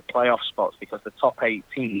out for the playoff spots because the top 8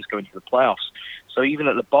 teams go into the playoffs. So even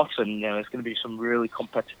at the bottom, there's going to be some really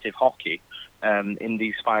competitive hockey in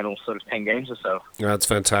these final sort of 10 games or so. That's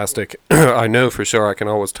fantastic. I know for sure, I can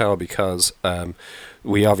always tell because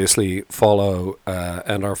we obviously follow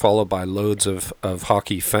and are followed by loads of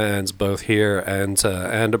hockey fans, both here and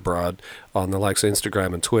abroad, on the likes of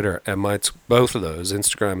Instagram and Twitter. And both of those,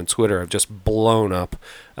 Instagram and Twitter, have just blown up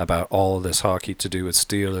about all of this hockey to do with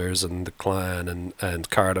Steelers and the Clan and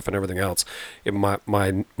Cardiff and everything else.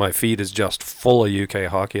 My feed is just full of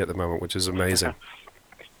UK hockey at the moment, which is amazing.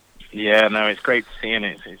 Yeah, no, it's great to see, and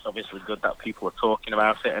it's obviously good that people are talking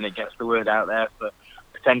about it, and it gets the word out there for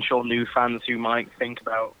potential new fans who might think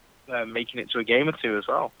about making it to a game or two as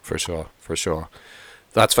well. For sure.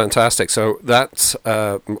 That's fantastic. So that's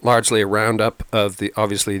largely a roundup of the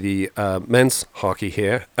men's hockey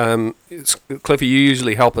here. Cliffy, you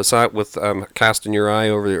usually help us out with casting your eye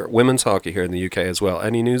over the women's hockey here in the UK as well.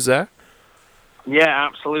 Any news there? Yeah,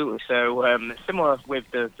 absolutely. So similar with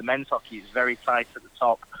the men's hockey, it's very tight at the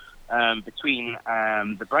top. Between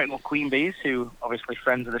the Bracknell Queen Bees, who obviously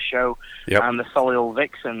friends of the show, and the Solihull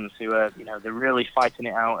Vixens, who are they're really fighting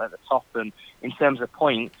it out at the top. And in terms of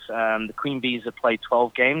points, the Queen Bees have played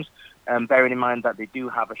 12 games, bearing in mind that they do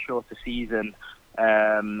have a shorter season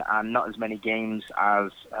and not as many games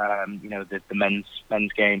as the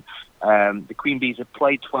men's game. The Queen Bees have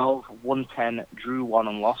played 12, won 10, drew 1,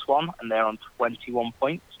 and lost 1, and they're on 21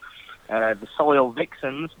 points. The Solihull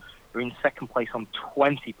Vixens are in second place on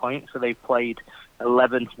 20 points, so they've played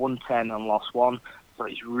 11, won 10 and lost 1. So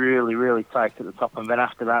it's really, really tight at the top. And then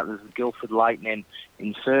after that, there's the Guildford Lightning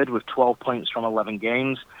in third with 12 points from 11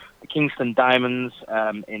 games. The Kingston Diamonds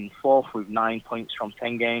in fourth with 9 points from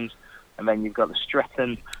 10 games. And then you've got the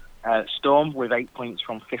Stretton Storm with 8 points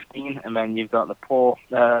from 15, and then you've got the poor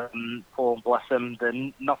bless them,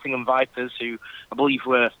 the Nottingham Vipers, who I believe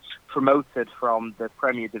were promoted from the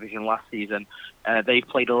Premier Division last season. They've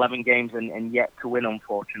played 11 games and yet to win,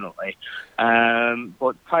 unfortunately.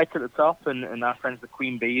 But tight at the top, and our friends the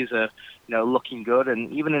Queen Bees are looking good,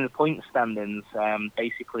 and even in the point standings,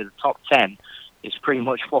 basically the top 10 is pretty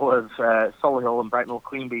much full of Solihull and Bracknell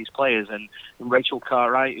Queen Bees players. And Rachel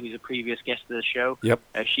Cartwright, who's a previous guest of the show,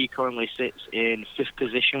 she currently sits in 5th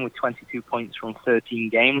position with 22 points from 13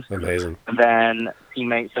 games. Amazing. And then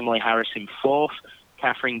teammates Emily Harris in 4th,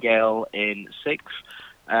 Catherine Gale in 6th.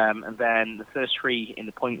 And then the first 3 in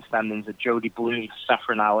the point standings are Jodie Bloom,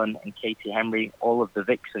 Saffron Allen, and Katie Henry, all of the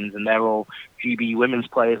Vixens, and they're all GB women's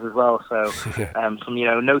players as well. So some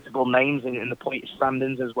notable names in the point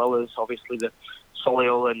standings, as well as obviously the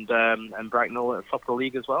Solihull and Bracknell at the top of the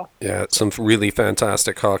league as well. Yeah, some really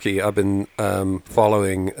fantastic hockey. I've been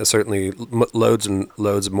following certainly loads and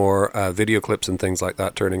loads more video clips and things like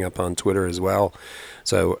that turning up on Twitter as well.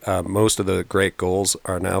 So most of the great goals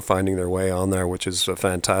are now finding their way on there, which is a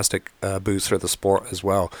fantastic boost for the sport as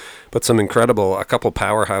well. But a couple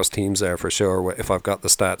powerhouse teams there for sure. If I've got the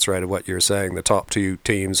stats right of what you're saying, the top 2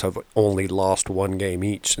 teams have only lost 1 game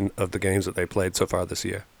each of the games that they played so far this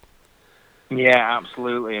year. Yeah,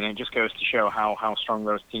 absolutely, and it just goes to show how strong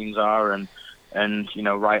those teams are, and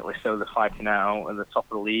rightly so, they're fighting out at the top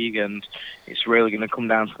of the league, and it's really going to come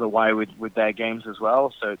down to the wire with their games as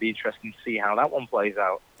well. So it'd be interesting to see how that one plays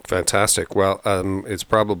out. Fantastic. Well, it's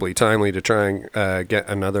probably timely to try and get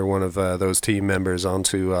another one of those team members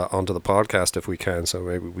onto the podcast if we can. So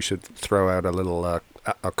maybe we should throw out a little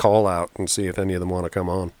a call out and see if any of them want to come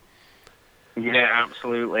on. Yeah,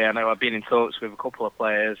 absolutely. I know I've been in talks with a couple of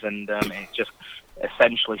players, and it's just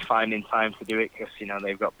essentially finding time to do it because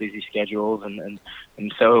they've got busy schedules, and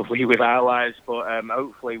so have we with our lives. But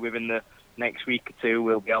hopefully within the next week or two,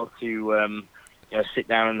 we'll be able to sit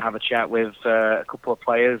down and have a chat with a couple of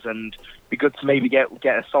players, and be good to maybe get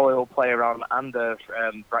a Solihull player on and a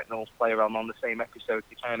Bracknell player on the same episode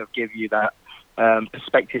to kind of give you that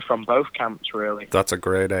perspective from both camps, really. That's a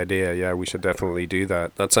great idea. Yeah, we should definitely do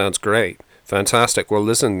that. That sounds great. Fantastic. Well,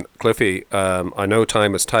 listen, Cliffy, I know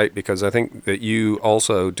time is tight because I think that you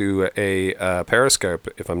also do a Periscope,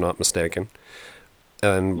 if I'm not mistaken.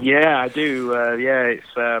 And yeah, I do.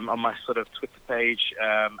 It's on my sort of Twitter page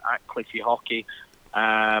at Cliffy Hockey,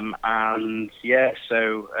 and yeah,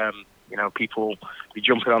 so people be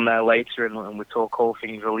jumping on there later, and we talk all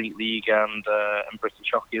things Elite League and British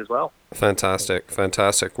hockey as well. Fantastic.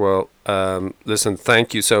 Well, listen,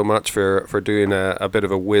 thank you so much for doing a bit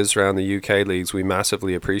of a whiz around the UK leagues. We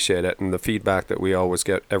massively appreciate it, and the feedback that we always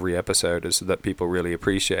get every episode is that people really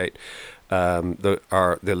appreciate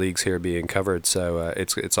the leagues here being covered. So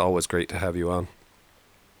it's always great to have you on.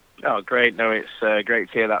 Oh, great. No, it's great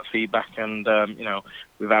to hear that feedback. And,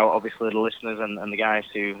 without obviously the listeners and the guys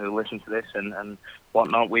who listen to this and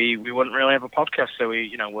whatnot, we wouldn't really have a podcast. So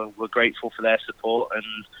we're grateful for their support, and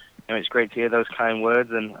it's great to hear those kind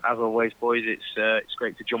words. And as always, boys, it's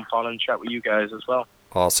great to jump on and chat with you guys as well.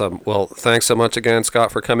 Awesome. Well, thanks so much again,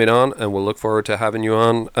 Scott, for coming on, and we'll look forward to having you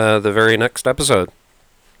on the very next episode.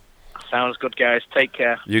 Sounds good, guys. Take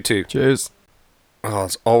care. You too. Cheers. Oh,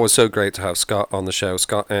 it's always so great to have Scott on the show.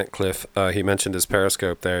 Scott Antcliffe, he mentioned his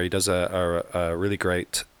Periscope there. He does a really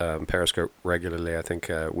great Periscope regularly, I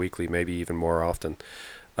think weekly, maybe even more often.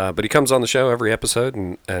 But he comes on the show every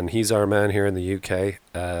episode, and he's our man here in the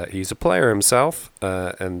UK. He's a player himself,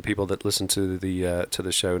 and people that listen to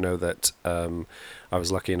the show know that I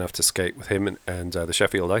was lucky enough to skate with him and the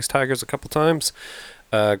Sheffield Ice Tigers a couple times.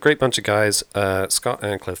 Great bunch of guys. Scott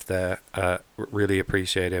Antcliffe there. Really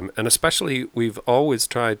appreciate him. And especially, we've always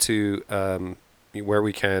tried to, where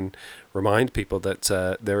we can, remind people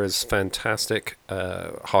that there is fantastic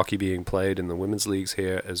hockey being played in the women's leagues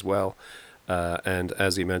here as well. And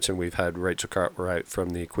as he mentioned, we've had Rachel Cartwright from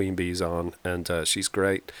the Queen Bees on, and she's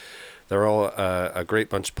great. They're all a great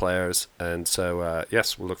bunch of players. And so,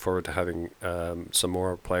 yes, we'll look forward to having some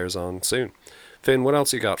more players on soon. Finn, what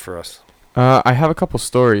else you got for us? I have a couple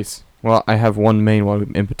stories. Well, I have one main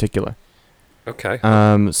one in particular. Okay.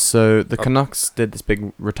 So the Canucks did this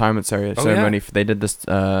big retirement ceremony. Yeah. They did this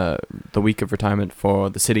the week of retirement for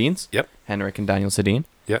the Sedins. Yep. Henrik and Daniel Sedin.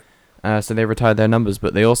 Yep. So they retired their numbers,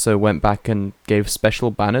 but they also went back and gave special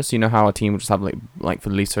banners. You know how a team would just have like for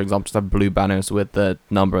the Leafs, for example, just have blue banners with the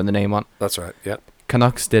number and the name on. That's right. Yep.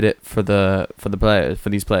 Canucks did it for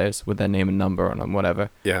these players with their name and number on them, whatever.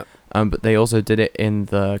 Yeah. But they also did it in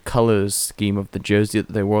the colors scheme of the jersey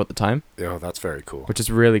that they wore at the time. Oh, that's very cool. Which is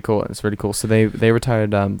really cool. It's really cool. So they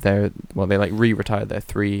retired they re-retired their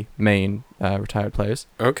 3 main retired players.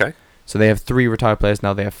 Okay. So they have 3 retired players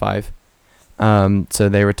now. They have 5. So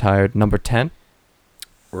they retired number 10.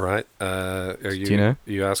 Right. Do you know?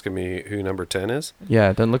 You asking me who number 10 is?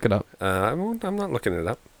 Yeah, don't look it up. I'm not looking it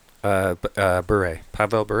up. Bure.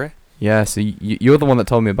 Pavel Bure? Yeah, so you're the one that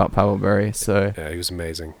told me about Pavel Bure, so... Yeah, he was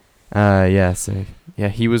amazing.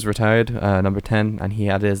 He was retired, number 10, and he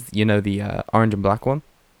had his, the orange and black one?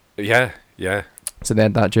 Yeah. So they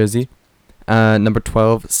had that jersey. Number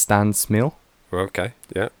 12, Stan Smil. Okay,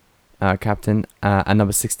 yeah. Captain. And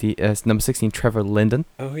number 16, Trevor Linden.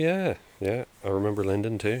 Oh, yeah. I remember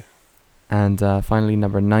Linden, too. And finally,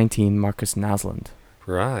 number 19, Marcus Naslund.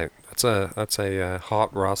 Right. That's a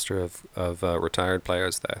hot roster of retired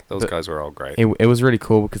players there. Those guys were all great. It was really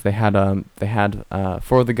cool because they had 3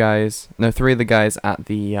 of the guys at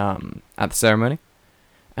the ceremony,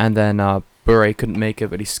 and then Bure couldn't make it,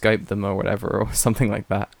 but he Skyped them or whatever or something like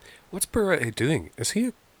that. What's Bure doing? Is he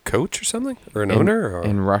a coach or something, or an owner? Or?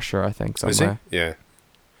 In Russia, I think somewhere. Is he? Yeah.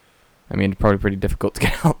 I mean, probably pretty difficult to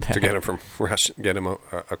get out there. To get him from Russia,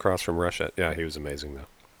 across from Russia. Yeah, he was amazing though.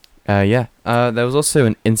 There was also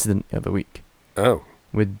an incident the other week. Oh.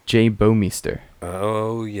 With Jay Bouwmeester.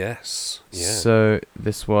 Oh, yes. Yeah. So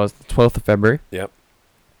this was the 12th of February. Yep.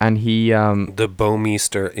 And he the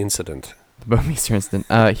Bouwmeester incident. The Bouwmeester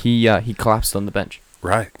incident. He collapsed on the bench.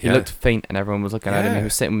 Right. He looked faint, and everyone was looking at him. He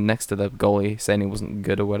was sitting next to the goalie, saying he wasn't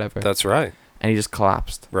good or whatever. That's right. And he just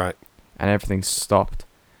collapsed. Right. And everything stopped.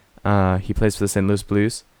 He plays for the St. Louis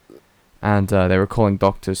Blues. And they were calling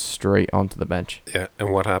doctors straight onto the bench. Yeah,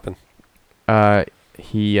 and what happened?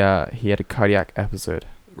 He had a cardiac episode.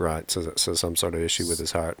 Right, so some sort of issue with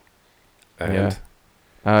his heart. And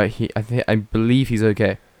I believe he's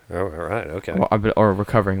okay. Oh, all right, okay. Or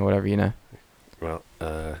recovering or whatever, you know. Well,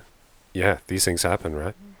 yeah, these things happen,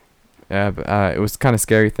 right? Yeah, but it was kind of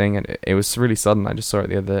scary thing, and it was really sudden. I just saw it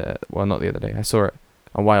not the other day. I saw it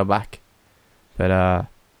a while back, but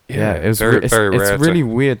yeah, it was very it's rare. It's really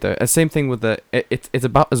weird though. Same thing with it's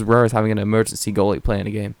about as rare as having an emergency goalie playing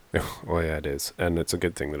a game. Well, yeah, it is, and it's a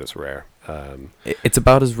good thing that it's rare. It's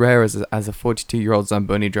about as rare as a 42-year-old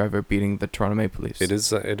Zamboni driver beating the Toronto Maple Leafs. It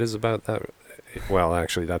is about that. Well,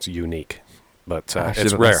 actually, that's unique, but Actually,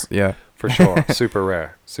 it's but rare. Yeah. For sure. Super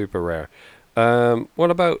rare. Super rare.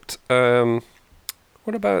 What about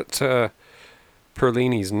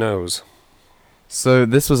Perlini's nose? So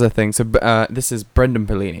this was a thing. So this is Brendan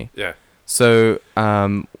Perlini. Yeah. So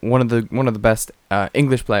one of the best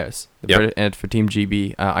English players for Team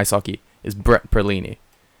GB ice hockey is Brett Perlini,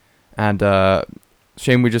 and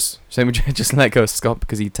shame we just let go of Scott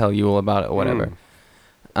because he'd tell you all about it or whatever.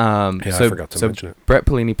 Yeah, I forgot to mention it. Brett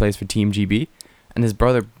Perlini plays for Team GB, and his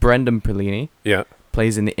brother Brendan Perlini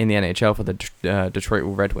plays in the NHL for the Detroit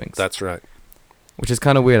Red Wings. That's right. Which is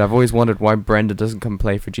kind of weird. I've always wondered why Brendan doesn't come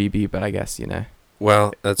play for GB, but I guess, you know.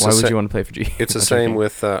 Well, why would you want to play for GB? It's the same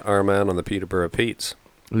with our man on the Peterborough Petes.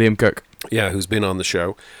 Liam Cook. Yeah, who's been on the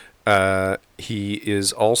show. He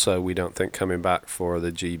is also, we don't think, coming back for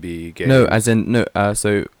the GB game. No, as in no.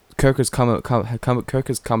 So Kirk has come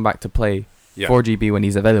back to play for GB when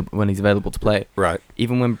he's available to play. Right.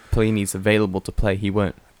 Even when Perlini's available to play, he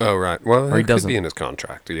won't. Oh right. Well, or he doesn't. Could be in his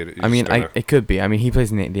contract. It could be. I mean, he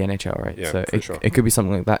plays in the NHL, right? Yeah, so for sure. It could be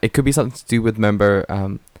something like that. It could be something to do with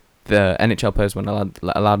the NHL players when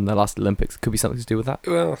allowed in the last Olympics. It could be something to do with that.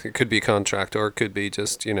 Well, it could be contract, or it could be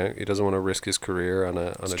just he doesn't want to risk his career on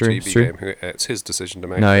a true, GB game. It's his decision to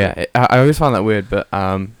make. No, yeah, I always found that weird, but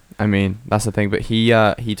I mean that's the thing. But he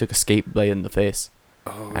took a skate blade in the face.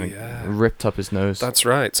 Oh, and yeah. ripped up his nose. That's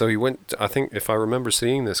right. So he went, I think, if I remember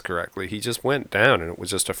seeing this correctly, he just went down, and it was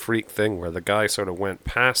just a freak thing where the guy sort of went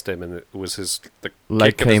past him, and it was the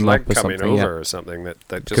leg kick of his came leg up or coming something, over or something that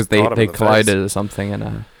just because got him they in the collided face. or something,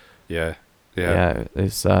 and yeah,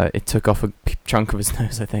 it took off a chunk of his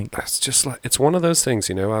nose, I think. That's just like, it's one of those things,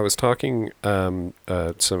 I was talking to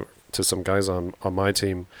some guys on my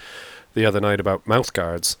team the other night about mouth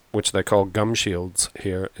guards, which they call gum shields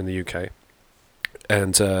here in the UK.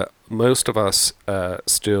 And most of us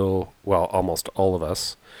still, well, almost all of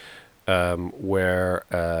us, wear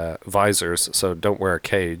visors, so don't wear a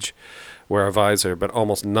cage, wear a visor, but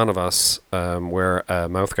almost none of us wear a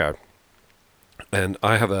mouth guard. And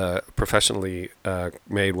I have a professionally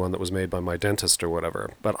made one that was made by my dentist or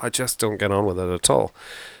whatever, but I just don't get on with it at all.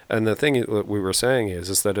 And the thing that we were saying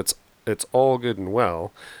is that it's all good and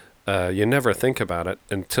well. You never think about it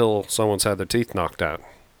until someone's had their teeth knocked out,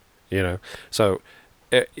 So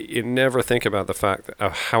you never think about the fact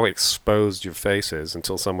of how exposed your face is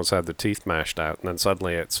until someone's had their teeth mashed out, and then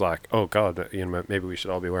suddenly it's like, oh God, maybe we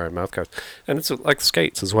should all be wearing mouth guards. And it's like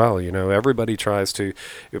skates as well, Everybody tries to.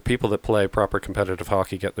 People that play proper competitive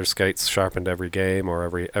hockey get their skates sharpened every game or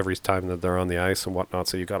every time that they're on the ice and whatnot.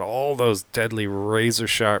 So you got all those deadly razor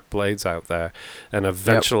sharp blades out there, and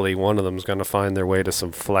eventually one of them's going to find their way to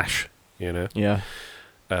some flesh, Yeah.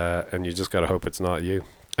 And you just got to hope it's not you.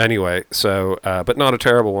 Anyway, so, but not a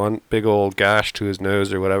terrible one. Big old gash to his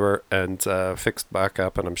nose or whatever, and fixed back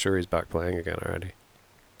up, and I'm sure he's back playing again already.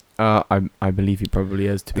 I believe he probably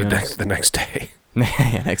is, to be honest. The next day.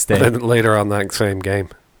 Yeah, next day. Then later on that same game.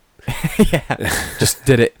 Yeah. Just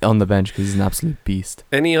did it on the bench because he's an absolute beast.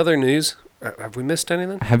 Any other news? Have we missed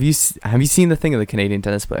anything? Have you seen the thing of the Canadian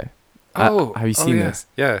tennis player? Have you seen this?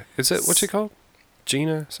 Yeah. Is it, what's she called?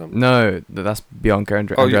 Gina something? No, that's Bianca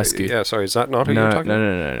Andreescu. Yeah, sorry, is that not who you're talking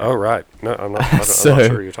about? No. Oh, right. No, I'm not sure So,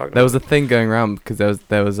 who you're talking about. There was a thing going around because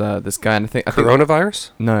there was this guy, and I think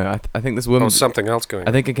coronavirus? No, I think this woman. Oh, something else going on.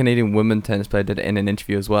 I think a Canadian woman tennis player did it in an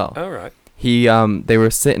interview as well. Oh, right. They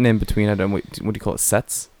were sitting in between, I don't know, what do you call it,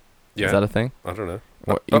 sets? Yeah. Is that a thing? I don't know.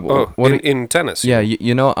 What in tennis? Yeah,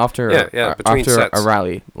 after between after sets. a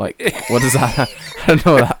rally, like what is that? I don't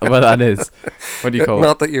know what that is. What do you call it?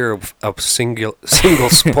 Not that you're a single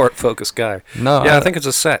sport focused guy. No. Yeah, I think it's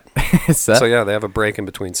a set. Set? So yeah, they have a break in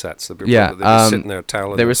between sets. They're Yeah, sitting there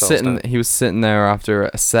toweling they were themselves sitting. down. He was sitting there after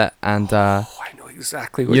a set, and I know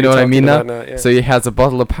exactly what you you're know what I talking mean now. about now, yeah. So he has a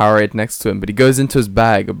bottle of Powerade next to him, but he goes into his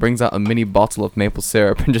bag and brings out a mini bottle of maple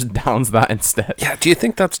syrup and just downs that instead. Yeah, do you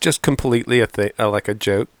think that's just completely a thing, like a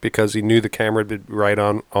joke, because he knew the camera would be right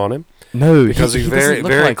on him? No, because he very, doesn't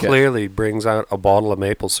look very like clearly brings out a bottle of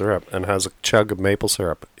maple syrup and has a chug of maple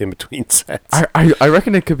syrup in between sets. I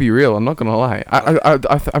reckon it could be real. I'm not gonna lie.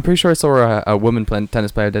 I'm pretty sure I saw a woman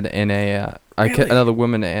tennis player did it in Really? another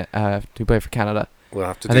woman who played for Canada We'll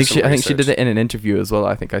have to I do think some she I think she did research. it in an interview as well.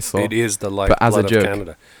 I think I saw. It is the But as a lifeblood of joke.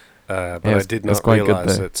 Canada. But Yeah, I it's- did it's not quite good,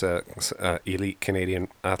 realize though. that elite Canadian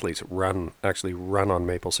athletes actually run on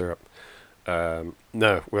maple syrup.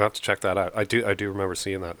 No, we'll have to check that out. I do remember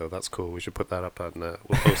seeing that though. That's cool. We should put that up on. We'll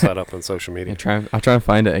post that up on social media. I'll try and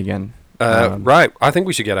find it again. Right. I think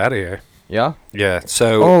we should get out of here. Yeah. Yeah.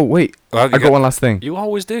 So. Oh wait, Well, you I got one last thing. You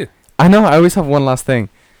always do. I know. I always have one last thing.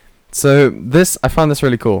 So I found this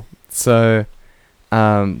really cool. So,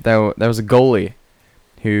 there was a goalie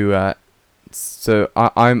who.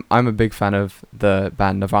 I'm a big fan of the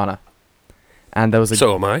band Nirvana, and there was a.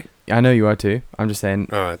 So am I. I know you are too. I'm just saying.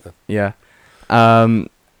 All right then. Yeah.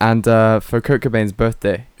 And for Kurt Cobain's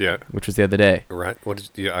birthday, Yeah. which was the other day. Right. What did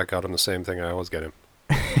you? I got him the same thing I always get him.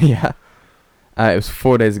 Yeah. It was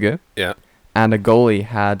 4 days ago. Yeah. And a goalie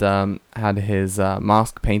had his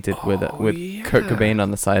mask painted with yeah. Kurt Cobain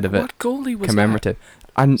on the side of it, What goalie was commemorative.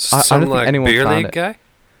 I that? Some don't think like anyone beer found league it. guy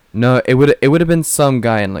No, it would have been some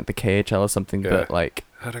guy in like the KHL or something, Yeah. but like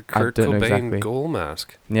had a Kurt don't know Cobain exactly. goal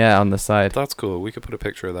mask. yeah, on the side. That's cool. We could put a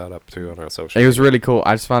picture of that up too on our social. It was really cool.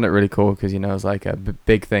 I just found it really cool because it was like a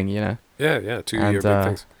big thing, Yeah. 2 year And, big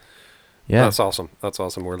things. Yeah. That's awesome.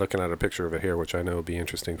 We're looking at a picture of it here, which I know will be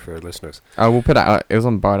interesting for listeners. We'll put it out. It was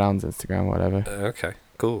on Bar Down's Instagram, whatever. Okay.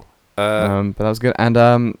 Cool. But that was good.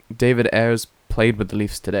 And David Ayres played with the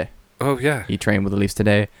Leafs today. Oh yeah. He trained with the Leafs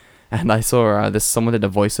today, and I saw someone did a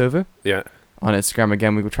voiceover Yeah. on Instagram.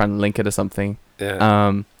 Again, we were trying to link it or something.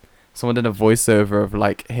 Yeah. Someone did a voiceover of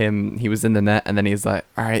like him. He was in the net, and then he's like,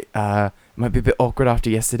 "All right, it might be a bit awkward after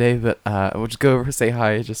yesterday, but we'll just go over, say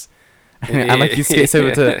hi, just." And like he skates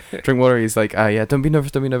over to drink water. He's like, yeah, don't be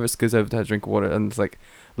nervous. Goes over to drink water, and it's like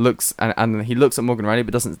looks and he looks at Morgan Riley,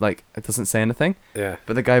 but doesn't say anything. Yeah.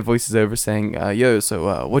 But the guy voices over saying, "Yo,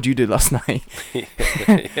 so what'd you do last night?"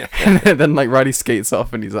 And then like Riley skates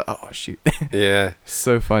off, and he's like, "Oh shoot." Yeah.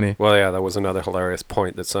 So funny. Well, yeah, that was another hilarious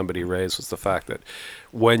point that somebody raised, was the fact that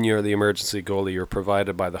when you're the emergency goalie, you're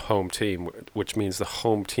provided by the home team, which means the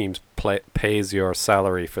home team pays your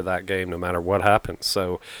salary for that game no matter what happens.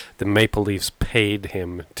 So the Maple Leafs paid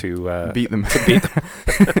him to Beat them. To beat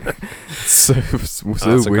them. so That's a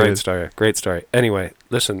weird. great story. Great story. Anyway,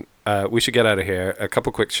 listen, we should get out of here. A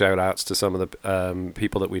couple quick shout outs to some of the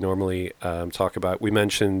people that we normally talk about. We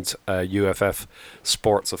mentioned UFF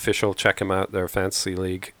Sports Official. Check them out. Their fantasy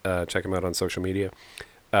league. Check them out on social media.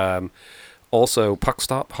 Also, Puck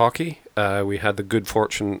Stop Hockey. We had the good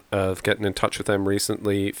fortune of getting in touch with them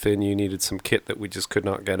recently. Finn, you needed some kit that we just could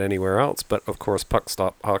not get anywhere else. But of course, Puck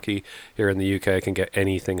Stop Hockey here in the UK can get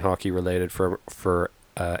anything hockey related for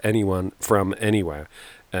anyone from anywhere.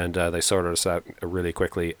 And they sorted us out really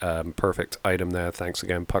quickly. Perfect item there. Thanks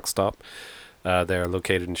again, Puck Stop. They're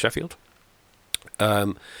located in Sheffield.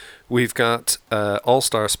 We've got All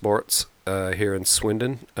Star Sports here in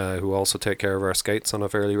Swindon, who also take care of our skates on a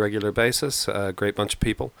fairly regular basis. Great bunch of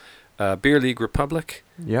people. Beer League Republic,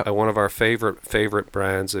 Yep. one of our favorite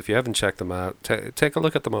brands. If you haven't checked them out, take a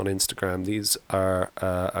look at them on Instagram. These are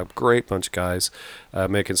a great bunch of guys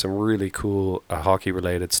making some really cool hockey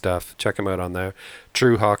related stuff. Check them out on there.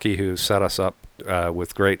 True Hockey, who set us up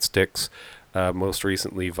with great sticks. Most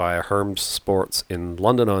recently via Herms Sports in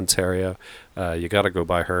London, Ontario. You got to go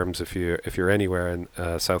by Herms if you're anywhere in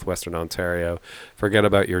southwestern Ontario. Forget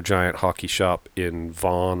about your giant hockey shop in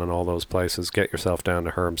Vaughan and all those places. Get yourself down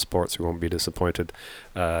to Herms Sports. You won't be disappointed.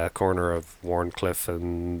 Corner of Warncliffe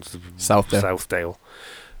and Southdale.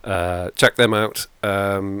 Check them out.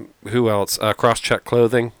 Who else? Crosscheck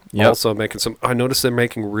Clothing. Yep. Also making some. I noticed they're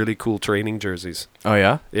making really cool training jerseys. Oh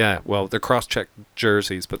yeah. Yeah, well, they're cross-check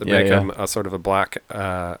jerseys, but they Yeah, make yeah. them a sort of a black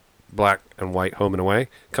and white home and away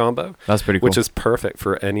combo, That's pretty cool. which is perfect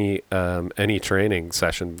for any training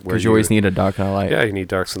session. Because you always need a dark and a light. Yeah, you need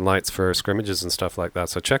darks and lights for scrimmages and stuff like that.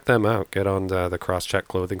 So check them out. Get on the Crosscheck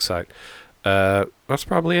Clothing site. That's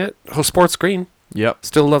probably it. Oh, Sports Screen. Yep.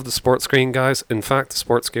 Still love the Sports Screen, guys. In fact, the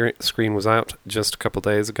Sports Screen was out just a couple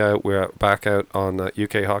days ago. We're back out on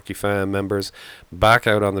UK Hockey Fan members, back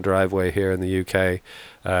out on the driveway here in the UK.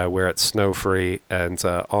 We're at Snow Free and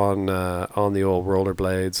on the old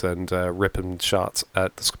rollerblades and ripping shots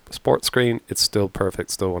at the Sports Screen. It's still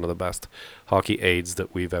perfect. Still one of the best hockey aids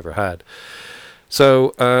that we've ever had.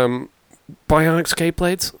 So, Bionic Skate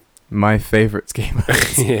Blades. My favorite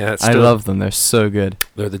skateboards. Yeah, I love them. They're so good.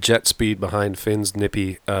 They're the jet speed behind Finn's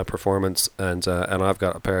nippy performance, and I've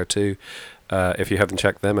got a pair too. If you haven't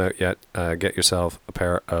checked them out yet, get yourself a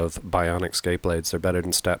pair of Bionic Skate Blades. They're better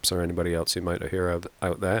than Steps or anybody else you might hear of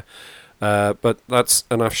out there. But that's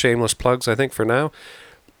enough shameless plugs, I think, for now.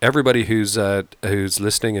 everybody who's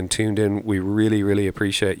listening and tuned in, we really, really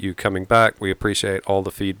appreciate you coming back. We appreciate all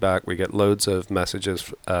the feedback. We get loads of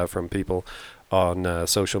messages from people on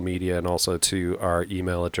social media and also to our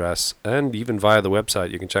email address and even via the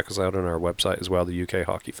website. You can check us out on our website as well, the UK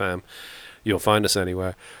Hockey Fam. You'll find us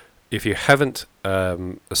anywhere. If you haven't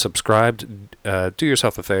subscribed, do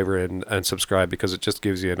yourself a favor and subscribe, because it just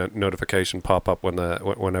gives you a notification pop up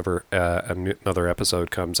whenever another episode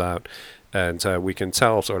comes out. And we can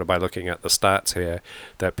tell sort of by looking at the stats here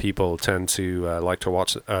that people tend to like to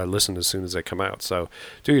listen as soon as they come out. So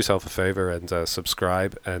do yourself a favor and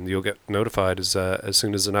subscribe, and you'll get notified as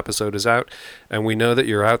soon as an episode is out. And we know that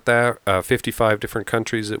you're out there, 55 different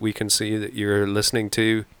countries that we can see that you're listening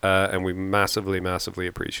to, and we massively, massively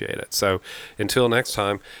appreciate it. So until next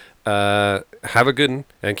time, have a good one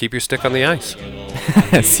and keep your stick on the ice.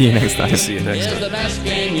 See you next time. See you next time. Is the best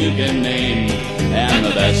game you can name, and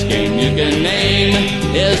the best game you can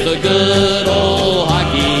name is the good old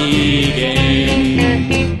hockey game.